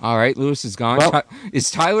 All right, Lewis is gone. Well- Is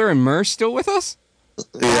Tyler and Murr still with us?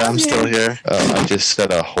 Yeah, I'm still here. I just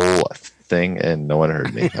said a whole thing and no one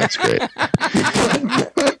heard me. That's great.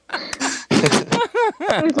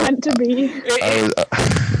 It was meant to be. I was,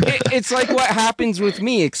 It's like what happens with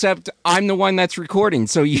me, except I'm the one that's recording.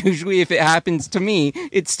 So usually if it happens to me,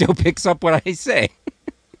 it still picks up what I say.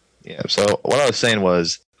 yeah. So what I was saying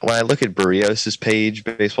was, when I look at Barrios' page,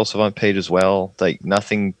 Baseball Savant page as well, like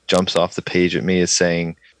nothing jumps off the page at me as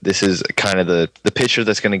saying this is kind of the pitcher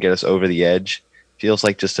that's going to get us over the edge. Feels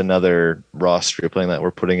like just another Ross Stripling that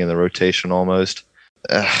we're putting in the rotation almost.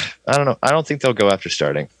 I don't know. I don't think they'll go after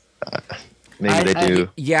starting. Maybe they do.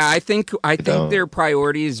 I think don't. their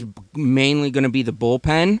priority is mainly going to be the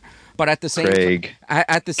bullpen, but at the same Craig,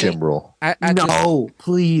 at the same Kimbrel.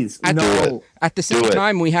 Please. At No. At the same Do it.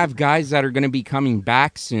 time, we have guys that are going to be coming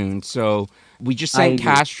back soon. So we just I sent agree.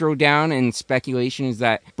 Castro down, and speculation is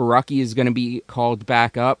that Baraki is going to be called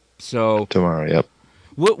back up. So Tomorrow, yep.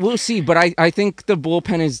 we'll see. But I think the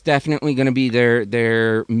bullpen is definitely going to be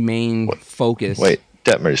their main focus. Wait,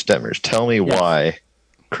 Detmers, tell me Yes. why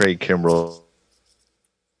Craig Kimbrel.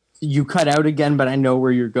 You cut out again, but I know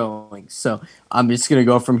where you're going. So I'm just going to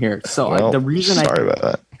go from here. So Well, the reason sorry about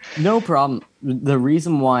that. No problem. The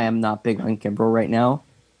reason why I'm not big on Kimbrel right now,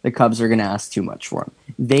 the Cubs are going to ask too much for him.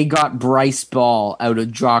 They got Bryce Ball out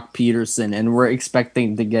of Jock Peterson, and we're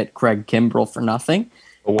expecting to get Craig Kimbrel for nothing.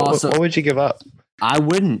 Also- What would you give up? I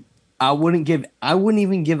wouldn't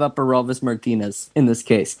even give up Aroldis Martinez in this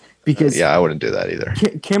case because Yeah, I wouldn't do that either.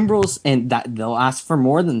 Kimbrel's and that they'll ask for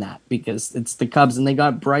more than that because it's the Cubs and they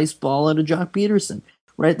got Bryce Ball out of Jock Peterson,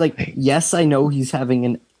 right? Like, yes, I know he's having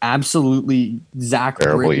an absolutely Zach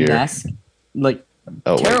Terrible year. Britton-esque, like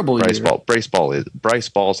Oh, terrible wait, year. Bryce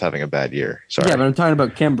Ball's having a bad year. Sorry. Yeah, but I'm talking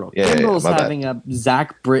about Kimbrel. Yeah, Kimbrel's my bad. having a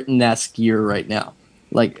Zach Britton-esque year right now.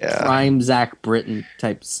 Like Yeah. prime Zach Britton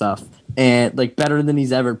type stuff. And like better than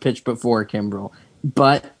he's ever pitched before, Kimbrel.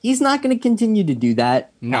 But he's not going to continue to do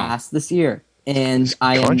that No. past this year. And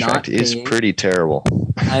I am not Contract is paying, pretty terrible.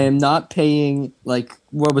 I am not paying like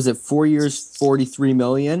what was it, 4 years, $43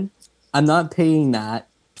 million? I'm not paying that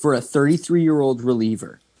for a 33-year-old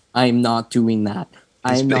reliever. I am not doing that.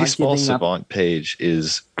 I His am not baseball giving up. savant page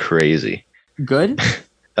is crazy. Good?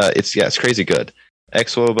 It's crazy good.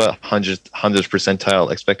 xWOBA 100th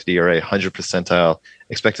percentile, expected ERA 100 percentile,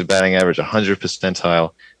 expected batting average 100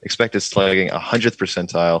 percentile, expected slugging 100th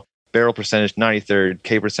percentile, barrel percentage 93rd,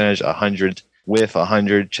 K percentage 100, whiff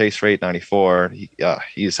 100, chase rate 94.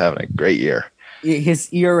 He's having a great year.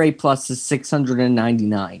 His ERA plus is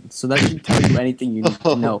 699. So that should tell you anything you need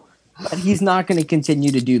to know. but he's not going to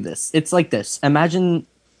continue to do this. It's like this. Imagine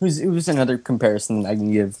who's another comparison I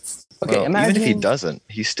can give. Okay, Well, imagine even if he doesn't,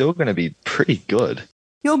 he's still going to be pretty good.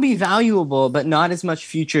 he'll be valuable, but not as much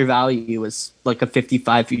future value as like a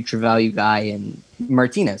 55 future value guy in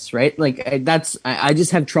Martinez, right? Like I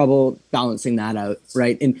just have trouble balancing that out,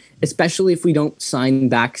 right? And especially if we don't sign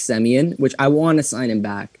back Semyon, which I want to sign him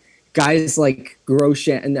back. Guys like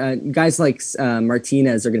Grosjean and guys like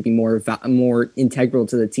Martinez are going to be more integral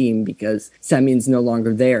to the team because Semyon's no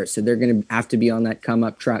longer there, so they're going to have to be on that come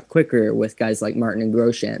up track quicker with guys like Martin and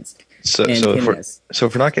Grosjean. So if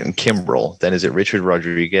we're not getting Kimbrel, then is it Richard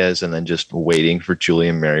Rodriguez and then just waiting for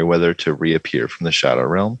Julian Merryweather to reappear from the Shadow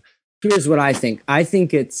Realm? Here's what I think. I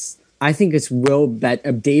think it's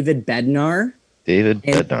David Bednar. David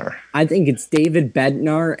Bednar. I think it's David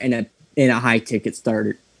Bednar and a high ticket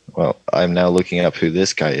starter. Well, I'm now looking up who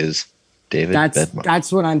this guy is. David Bednar.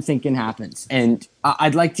 That's what I'm thinking happens. And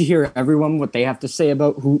I'd like to hear everyone what they have to say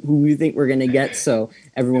about who you think we're going to get so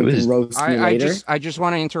everyone can roast me later. I just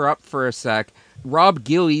want to interrupt for a sec. Rob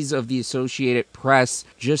Gillies of the Associated Press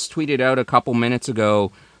just tweeted out a couple minutes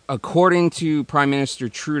ago, according to Prime Minister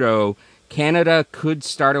Trudeau, Canada could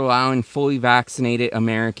start allowing fully vaccinated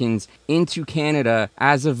Americans into Canada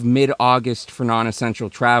as of mid-August for non-essential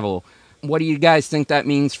travel. What do you guys think that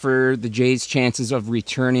means for the Jays' chances of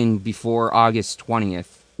returning before August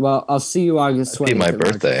 20th? Well, I'll see you August 20th. That'd be my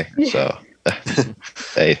birthday, so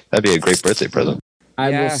hey, that'd be a great birthday present.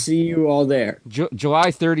 I will see you all there.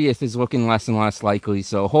 July 30th is looking less and less likely,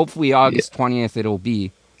 so hopefully August 20th it'll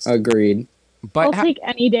be. Agreed. But I'll take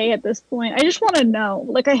any day at this point. I just want to know.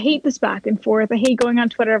 Like, I hate this back and forth. I hate going on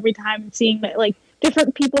Twitter every time and seeing that, like,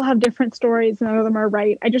 different people have different stories and none of them are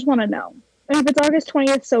right. I just want to know. And if it's August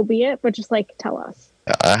 20th, so be it, but just, like, tell us.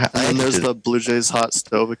 And there's the Blue Jays hot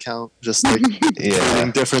stove account, just like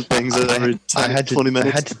doing different things every 20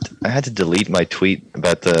 minutes. I had to delete my tweet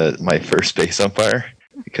about my first base umpire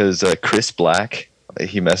because Chris Black,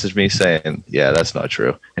 he messaged me saying, yeah, that's not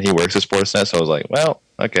true. And he works at Sportsnet, so I was like, well,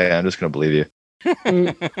 okay, I'm just going to believe you.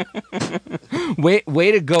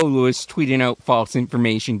 Way to go, Lewis, tweeting out false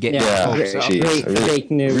information, getting fake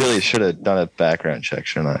news. Really should have done a background check,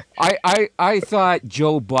 shouldn't I thought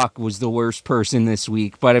Joe Buck was the worst person this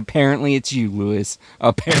week, but apparently it's you, Lewis.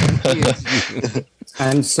 Apparently it's you.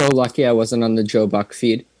 I'm so lucky I wasn't on the Joe Buck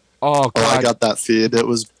feed. Oh, God. I got that feed. It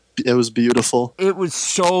was beautiful. It was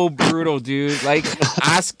so brutal, dude. Like,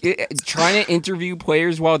 trying to interview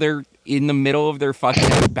players while they're in the middle of their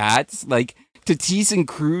fucking at-bats, like, Tatis and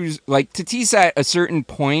Cruz, like, Tatis at a certain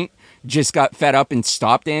point just got fed up and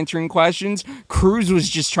stopped answering questions. Cruz was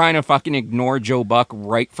just trying to fucking ignore Joe Buck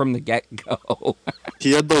right from the get-go.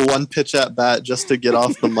 He had the one pitch at bat just to get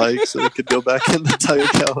off the mic so he could go back in the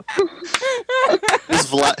dugout.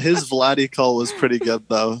 His Vladdy call was pretty good,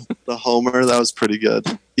 though. The homer, that was pretty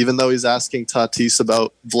good. Even though he's asking Tatis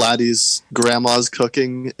about Vladdy's grandma's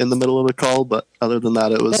cooking in the middle of the call, but other than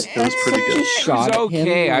that, it was pretty good. It was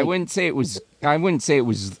okay. I wouldn't say it was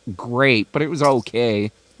great, but it was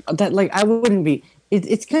okay. That, like, I wouldn't be.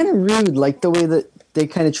 It's kind of rude, like the way that they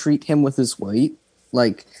kind of treat him with his weight.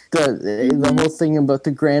 Like the whole thing about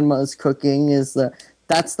the grandma's cooking is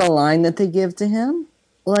that's the line that they give to him.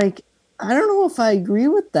 Like, I don't know if I agree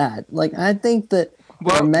with that. Like, I think that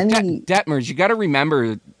there are many Detmers, you got to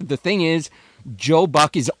remember, the thing is, Joe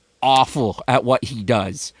Buck is awful at what he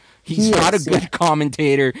does. He's not a good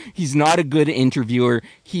commentator. He's not a good interviewer.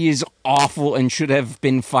 He is awful and should have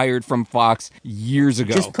been fired from Fox years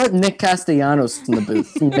ago. Just put Nick Castellanos in the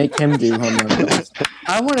booth and make him do home run calls.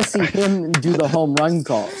 I want to see him do the home run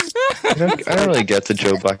calls. I don't really get the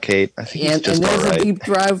Joe Buck hate. I think he's just there's all right. a deep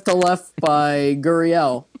drive to left by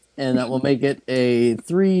Gurriel, and that will make it a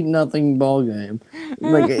 3-0 ball game.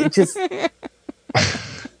 Like, it just. Okay,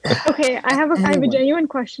 I have a genuine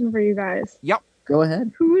question for you guys. Yep. Go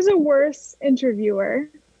ahead. Who's a worse interviewer,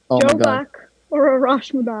 Joe Buck or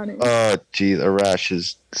Arash Madani? Oh, geez, Arash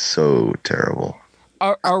is so terrible.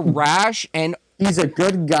 Arash, and he's a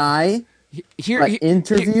good guy.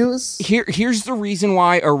 Interviews. Here's the reason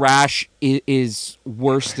why Arash is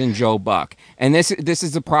worse than Joe Buck, and this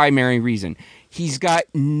is the primary reason. He's got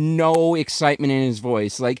no excitement in his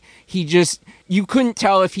voice. Like, you couldn't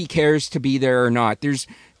tell if he cares to be there or not. There's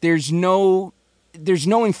no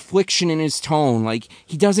inflection in his tone. Like,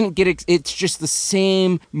 he doesn't get it's just the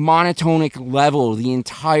same monotonic level the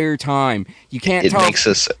entire time. You can't tell.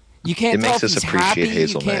 You can't It tell makes if us he's appreciate happy.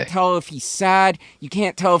 Hazel You can't May. tell if he's sad. You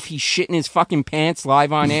can't tell if he's shitting his fucking pants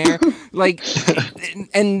live on air. Like,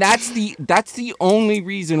 and that's the only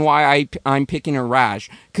reason why I'm picking Arash,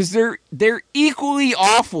 because they're equally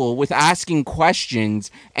awful with asking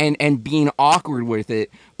questions and being awkward with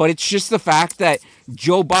it. But it's just the fact that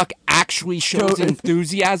Joe Buck actually shows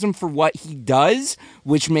enthusiasm for what he does,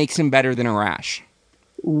 which makes him better than Arash.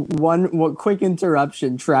 One quick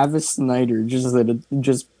interruption. Travis Snyder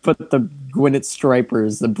just put the Gwinnett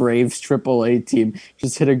Stripers, the Braves AAA team,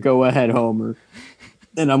 just hit a go-ahead homer.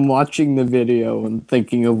 And I'm watching the video and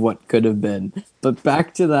thinking of what could have been. But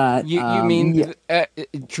back to that. You mean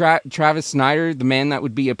Travis Snyder, the man that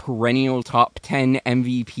would be a perennial top 10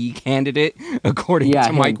 MVP candidate, according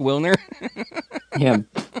to Mike Wilner? Him.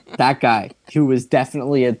 That guy, who was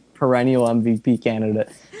definitely a perennial MVP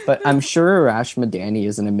candidate. But I'm sure Arash Madani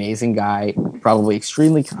is an amazing guy, probably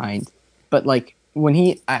extremely kind. But like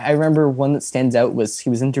when I remember one that stands out was he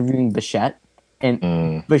was interviewing Bichette,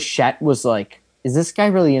 and Bichette was like, "Is this guy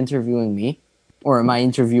really interviewing me, or am I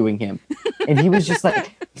interviewing him?" And he was just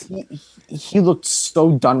like, he looked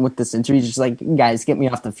so done with this interview, just like, "Guys, get me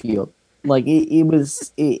off the field." Like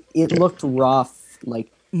it looked rough.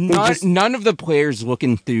 Like none of the players look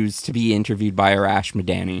enthused to be interviewed by Arash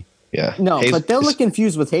Madani. Yeah. No, but they'll look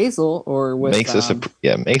confused with Hazel or with makes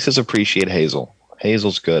us appreciate Hazel.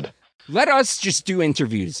 Hazel's good. Let us just do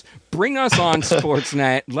interviews. Bring us on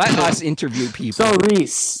Sportsnet. Let us interview people. So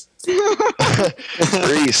Reese,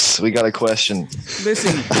 Reese, we got a question.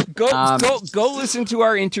 Listen, go listen to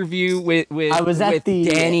our interview with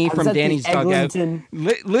Danny from Danny's Dugout.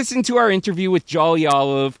 Listen to our interview with Jolly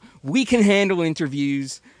Olive. We can handle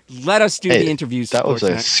interviews. Let us do the interviews. That was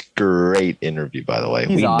a great interview, by the way.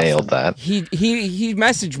 We nailed that. He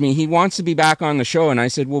messaged me. He wants to be back on the show, and I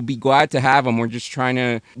said we'll be glad to have him. We're just trying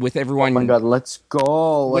to, with everyone. Oh my God, let's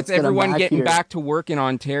go! With everyone getting back to work in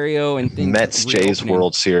Ontario and things. Mets Jays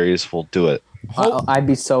World Series, we'll do it. I'd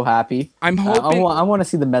be so happy. I'm hoping. I want to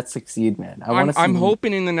see the Mets succeed, man. I'm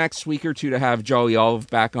hoping in the next week or two to have Jolly Olive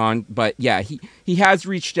back on. But yeah, he has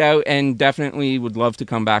reached out and definitely would love to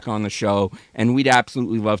come back on the show, and we'd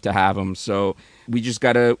absolutely love to have him. So we just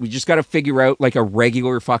gotta figure out like a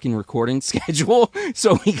regular fucking recording schedule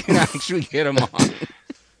so we can actually get him on.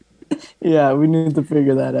 Yeah, we need to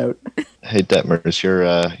figure that out. Hey Detmers,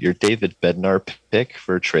 your David Bednar pick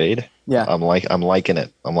for trade. Yeah, I'm liking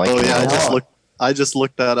it. I just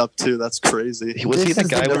looked that up too. That's crazy. Was he the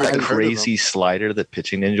guy with that crazy slider that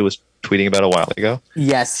Pitching Ninja was tweeting about a while ago?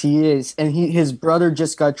 Yes, he is. And his brother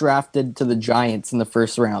just got drafted to the Giants in the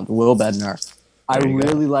first round, Will Bednar. I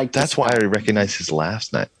really like That's why I recognize his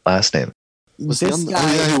last name. He was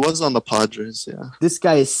on the Padres, yeah. This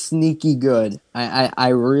guy is sneaky good. I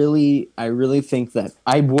really think that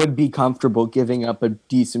I would be comfortable giving up a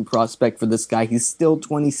decent prospect for this guy. He's still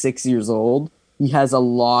 26 years old. He has a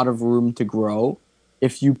lot of room to grow.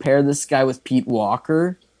 If you pair this guy with Pete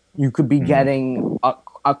Walker, you could be getting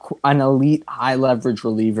an elite high leverage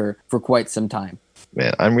reliever for quite some time.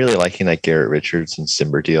 Man, I'm really liking that Garrett Richards and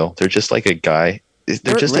Simber deal. They're just like a guy.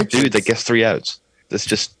 They're just a dude that gets 3 outs.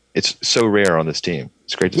 It's so rare on this team.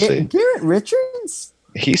 It's great to see. Garrett Richards?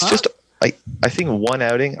 He's just I think one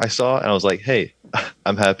outing I saw and I was like, hey,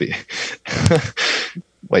 I'm happy.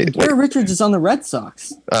 Wait. Richards is on the Red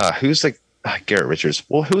Sox. Who's the Garrett Richards?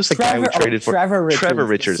 Well, who's the guy we traded for? Trevor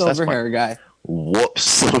Richards. Silver hair guy. Whoops.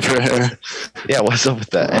 Silver hair. Yeah, what's up with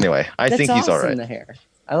that? Anyway, I think he's all right. The hair.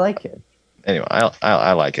 I like it. Anyway,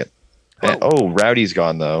 I like it. Rowdy's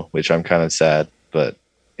gone though, which I'm kind of sad, but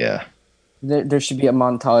yeah. There should be a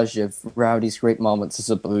montage of Rowdy's great moments as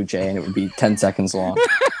a Blue Jay, and it would be 10 seconds long.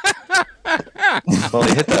 Well,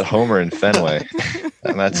 he hit that homer in Fenway,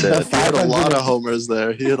 and that's it. He had a lot of homers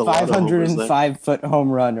there. He had a lot of homers there. 505-foot home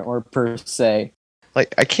run, or per se.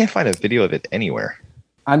 Like, I can't find a video of it anywhere.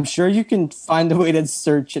 I'm sure you can find a way to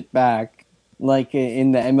search it back, like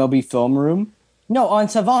in the MLB film room. No, on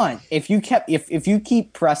Savant. If you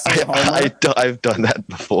keep pressing homer, I've done that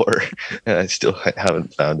before, and I still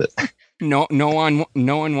haven't found it. No one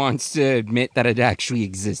wants to admit that it actually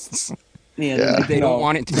exists. Yeah. They don't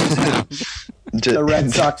want it to be found. The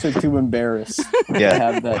Red Sox are too embarrassed to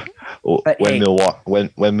have that.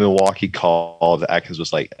 When Milwaukee called, Atkins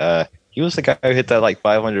was like, he was the guy who hit that like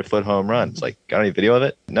 500-foot home run. It's like, got any video of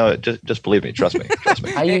it? No, just believe me. Trust me.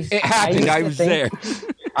 It happened. I was there.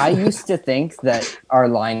 I used to think that our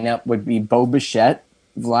lineup would be Bo Bichette,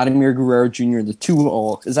 Vladimir Guerrero Jr., the 2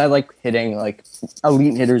 hole, because I like hitting like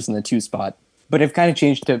elite hitters in the 2 spot. But I've kind of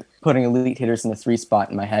changed to putting elite hitters in the 3 spot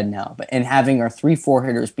in my head now. And having our 3-4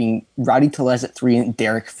 hitters being Rowdy Tellez at 3 and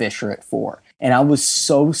Derek Fisher at 4. And I was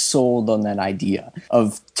so sold on that idea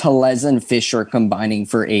of Tellez and Fisher combining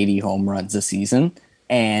for 80 home runs a season.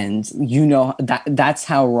 And you know that's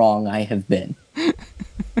how wrong I have been.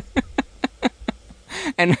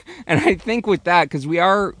 And I think with that, because we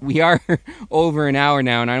are over an hour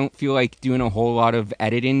now, and I don't feel like doing a whole lot of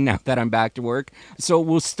editing now that I'm back to work. So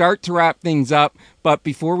we'll start to wrap things up. But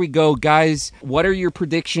before we go, guys, what are your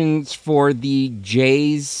predictions for the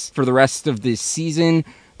Jays for the rest of this season?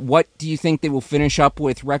 What do you think they will finish up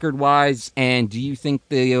with record-wise? And do you think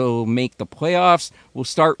they'll make the playoffs? We'll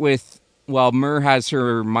start with, well, Mur has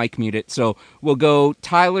her mic muted. So we'll go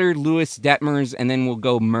Tyler, Lewis, Detmers, and then we'll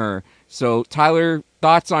go Mur. So, Tyler,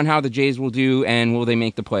 thoughts on how the Jays will do, and will they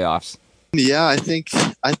make the playoffs? Yeah, I think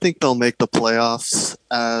they'll make the playoffs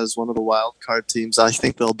as one of the wild card teams. I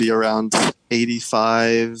think they'll be around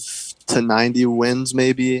 85 to 90 wins,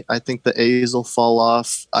 maybe. I think the A's will fall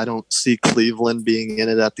off. I don't see Cleveland being in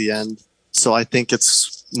it at the end. So I think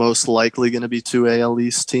it's most likely going to be 2 AL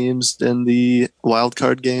East teams in the wild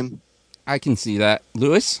card game. I can see that.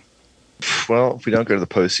 Lewis? Well, if we don't go to the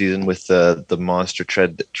postseason with the monster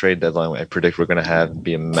trade deadline, I predict we're going to have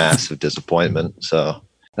be a massive disappointment. So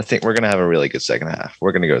I think we're going to have a really good second half.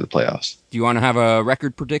 We're going to go to the playoffs. Do you want to have a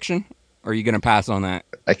record prediction, or are you going to pass on that?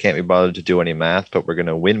 I can't be bothered to do any math, but we're going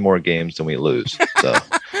to win more games than we lose. So,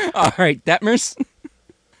 all right, Detmers?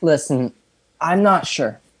 Listen, I'm not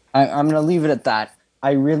sure. I'm going to leave it at that.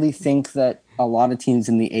 I really think that a lot of teams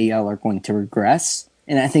in the AL are going to regress,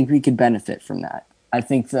 and I think we could benefit from that. I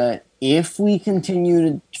think that if we continue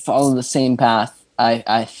to follow the same path,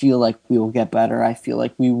 I feel like we will get better. I feel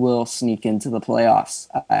like we will sneak into the playoffs.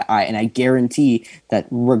 And I guarantee that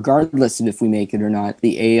regardless of if we make it or not,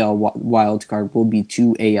 the AL wildcard will be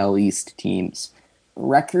 2 AL East teams.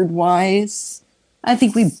 Record-wise, I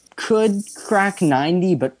think we could crack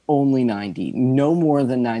 90, but only 90. No more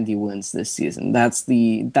than 90 wins this season. That's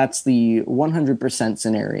the 100%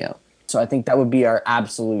 scenario. So I think that would be our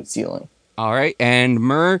absolute ceiling. All right. And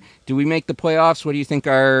Mur, do we make the playoffs? What do you think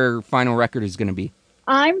our final record is going to be?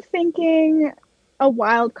 I'm thinking a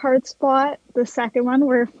wild card spot, the second one.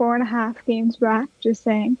 We're 4.5 games back, just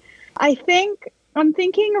saying. I'm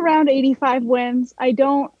thinking around 85 wins. I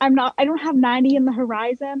don't have 90 in the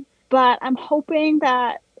horizon, but I'm hoping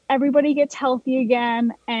that everybody gets healthy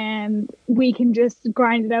again and we can just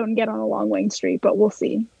grind it out and get on a long winning streak, but we'll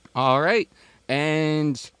see. All right.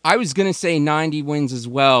 And I was going to say 90 wins as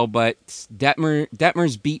well, but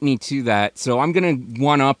Detmers beat me to that. So I'm going to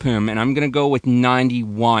one-up him, and I'm going to go with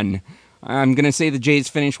 91. I'm going to say the Jays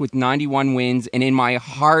finish with 91 wins, and in my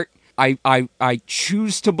heart, I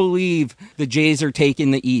choose to believe the Jays are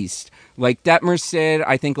taking the East. Like Detmers said,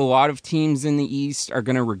 I think a lot of teams in the East are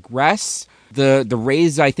going to regress. The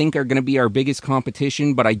Rays, I think, are going to be our biggest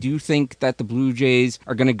competition, but I do think that the Blue Jays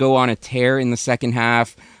are going to go on a tear in the second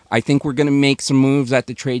half. I think we're going to make some moves at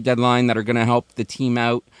the trade deadline that are going to help the team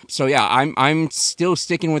out. So yeah, I'm still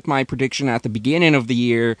sticking with my prediction at the beginning of the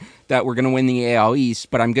year that we're going to win the AL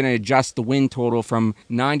East, but I'm going to adjust the win total from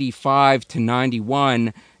 95 to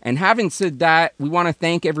 91. And having said that, we want to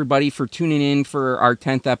thank everybody for tuning in for our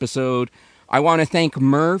 10th episode. I want to thank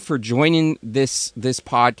Mur for joining this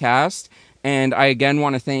podcast. And I again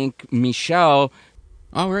want to thank Michelle.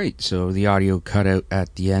 All right, so the audio cut out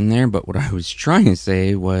at the end there, but what I was trying to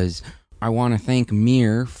say was I want to thank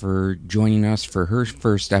Mir for joining us for her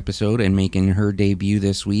first episode and making her debut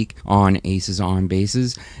this week on Aces on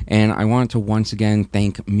Bases. And I want to once again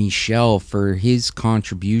thank Michel for his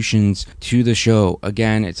contributions to the show.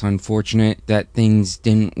 Again, it's unfortunate that things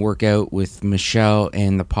didn't work out with Michel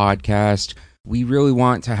and the podcast. We really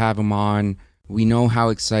want to have him on. We know how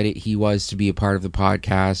excited he was to be a part of the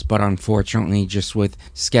podcast, but unfortunately, just with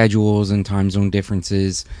schedules and time zone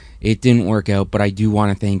differences, it didn't work out. But I do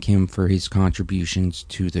want to thank him for his contributions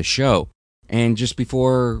to the show. And just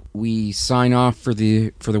before we sign off for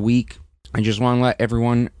the week, I just want to let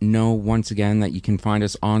everyone know once again that you can find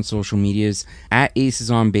us on social medias at Aces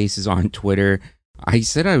on Bases on Twitter. I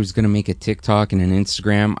said I was going to make a TikTok and an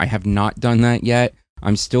Instagram. I have not done that yet.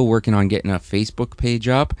 I'm still working on getting a Facebook page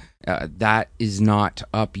up. That is not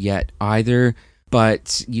up yet either.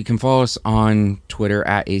 But you can follow us on Twitter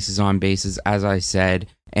at Aces on Bases, as I said.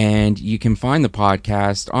 And you can find the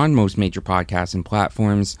podcast on most major podcasting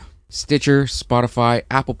platforms: Stitcher, Spotify,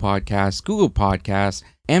 Apple Podcasts, Google Podcasts,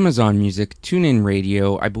 Amazon Music, TuneIn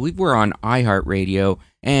Radio. I believe we're on iHeartRadio.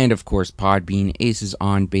 And, of course, Podbean,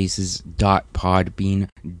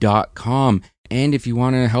 acesonbases.podbean.com. And if you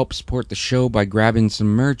want to help support the show by grabbing some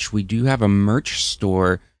merch, we do have a merch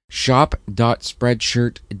store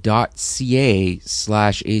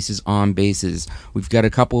shop.spreadshirt.ca/acesonbases. We've got a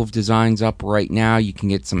couple of designs up right now. You can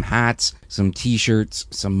get some hats, some t-shirts,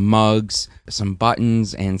 some mugs, some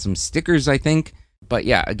buttons, and some stickers, I think. But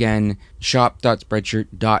yeah, again,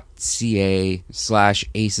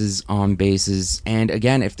 shop.spreadshirt.ca/acesonbases. And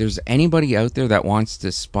again, if there's anybody out there that wants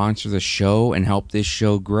to sponsor the show and help this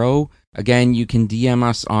show grow, again, you can DM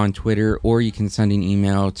us on Twitter or you can send an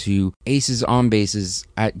email to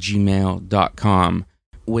acesonbases@gmail.com.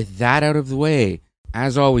 With that out of the way,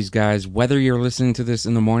 as always, guys, whether you're listening to this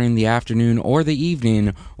in the morning, the afternoon, or the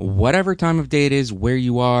evening, whatever time of day it is, where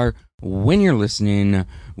you are, when you're listening,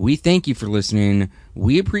 we thank you for listening,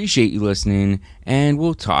 we appreciate you listening, and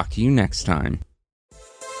we'll talk to you next time.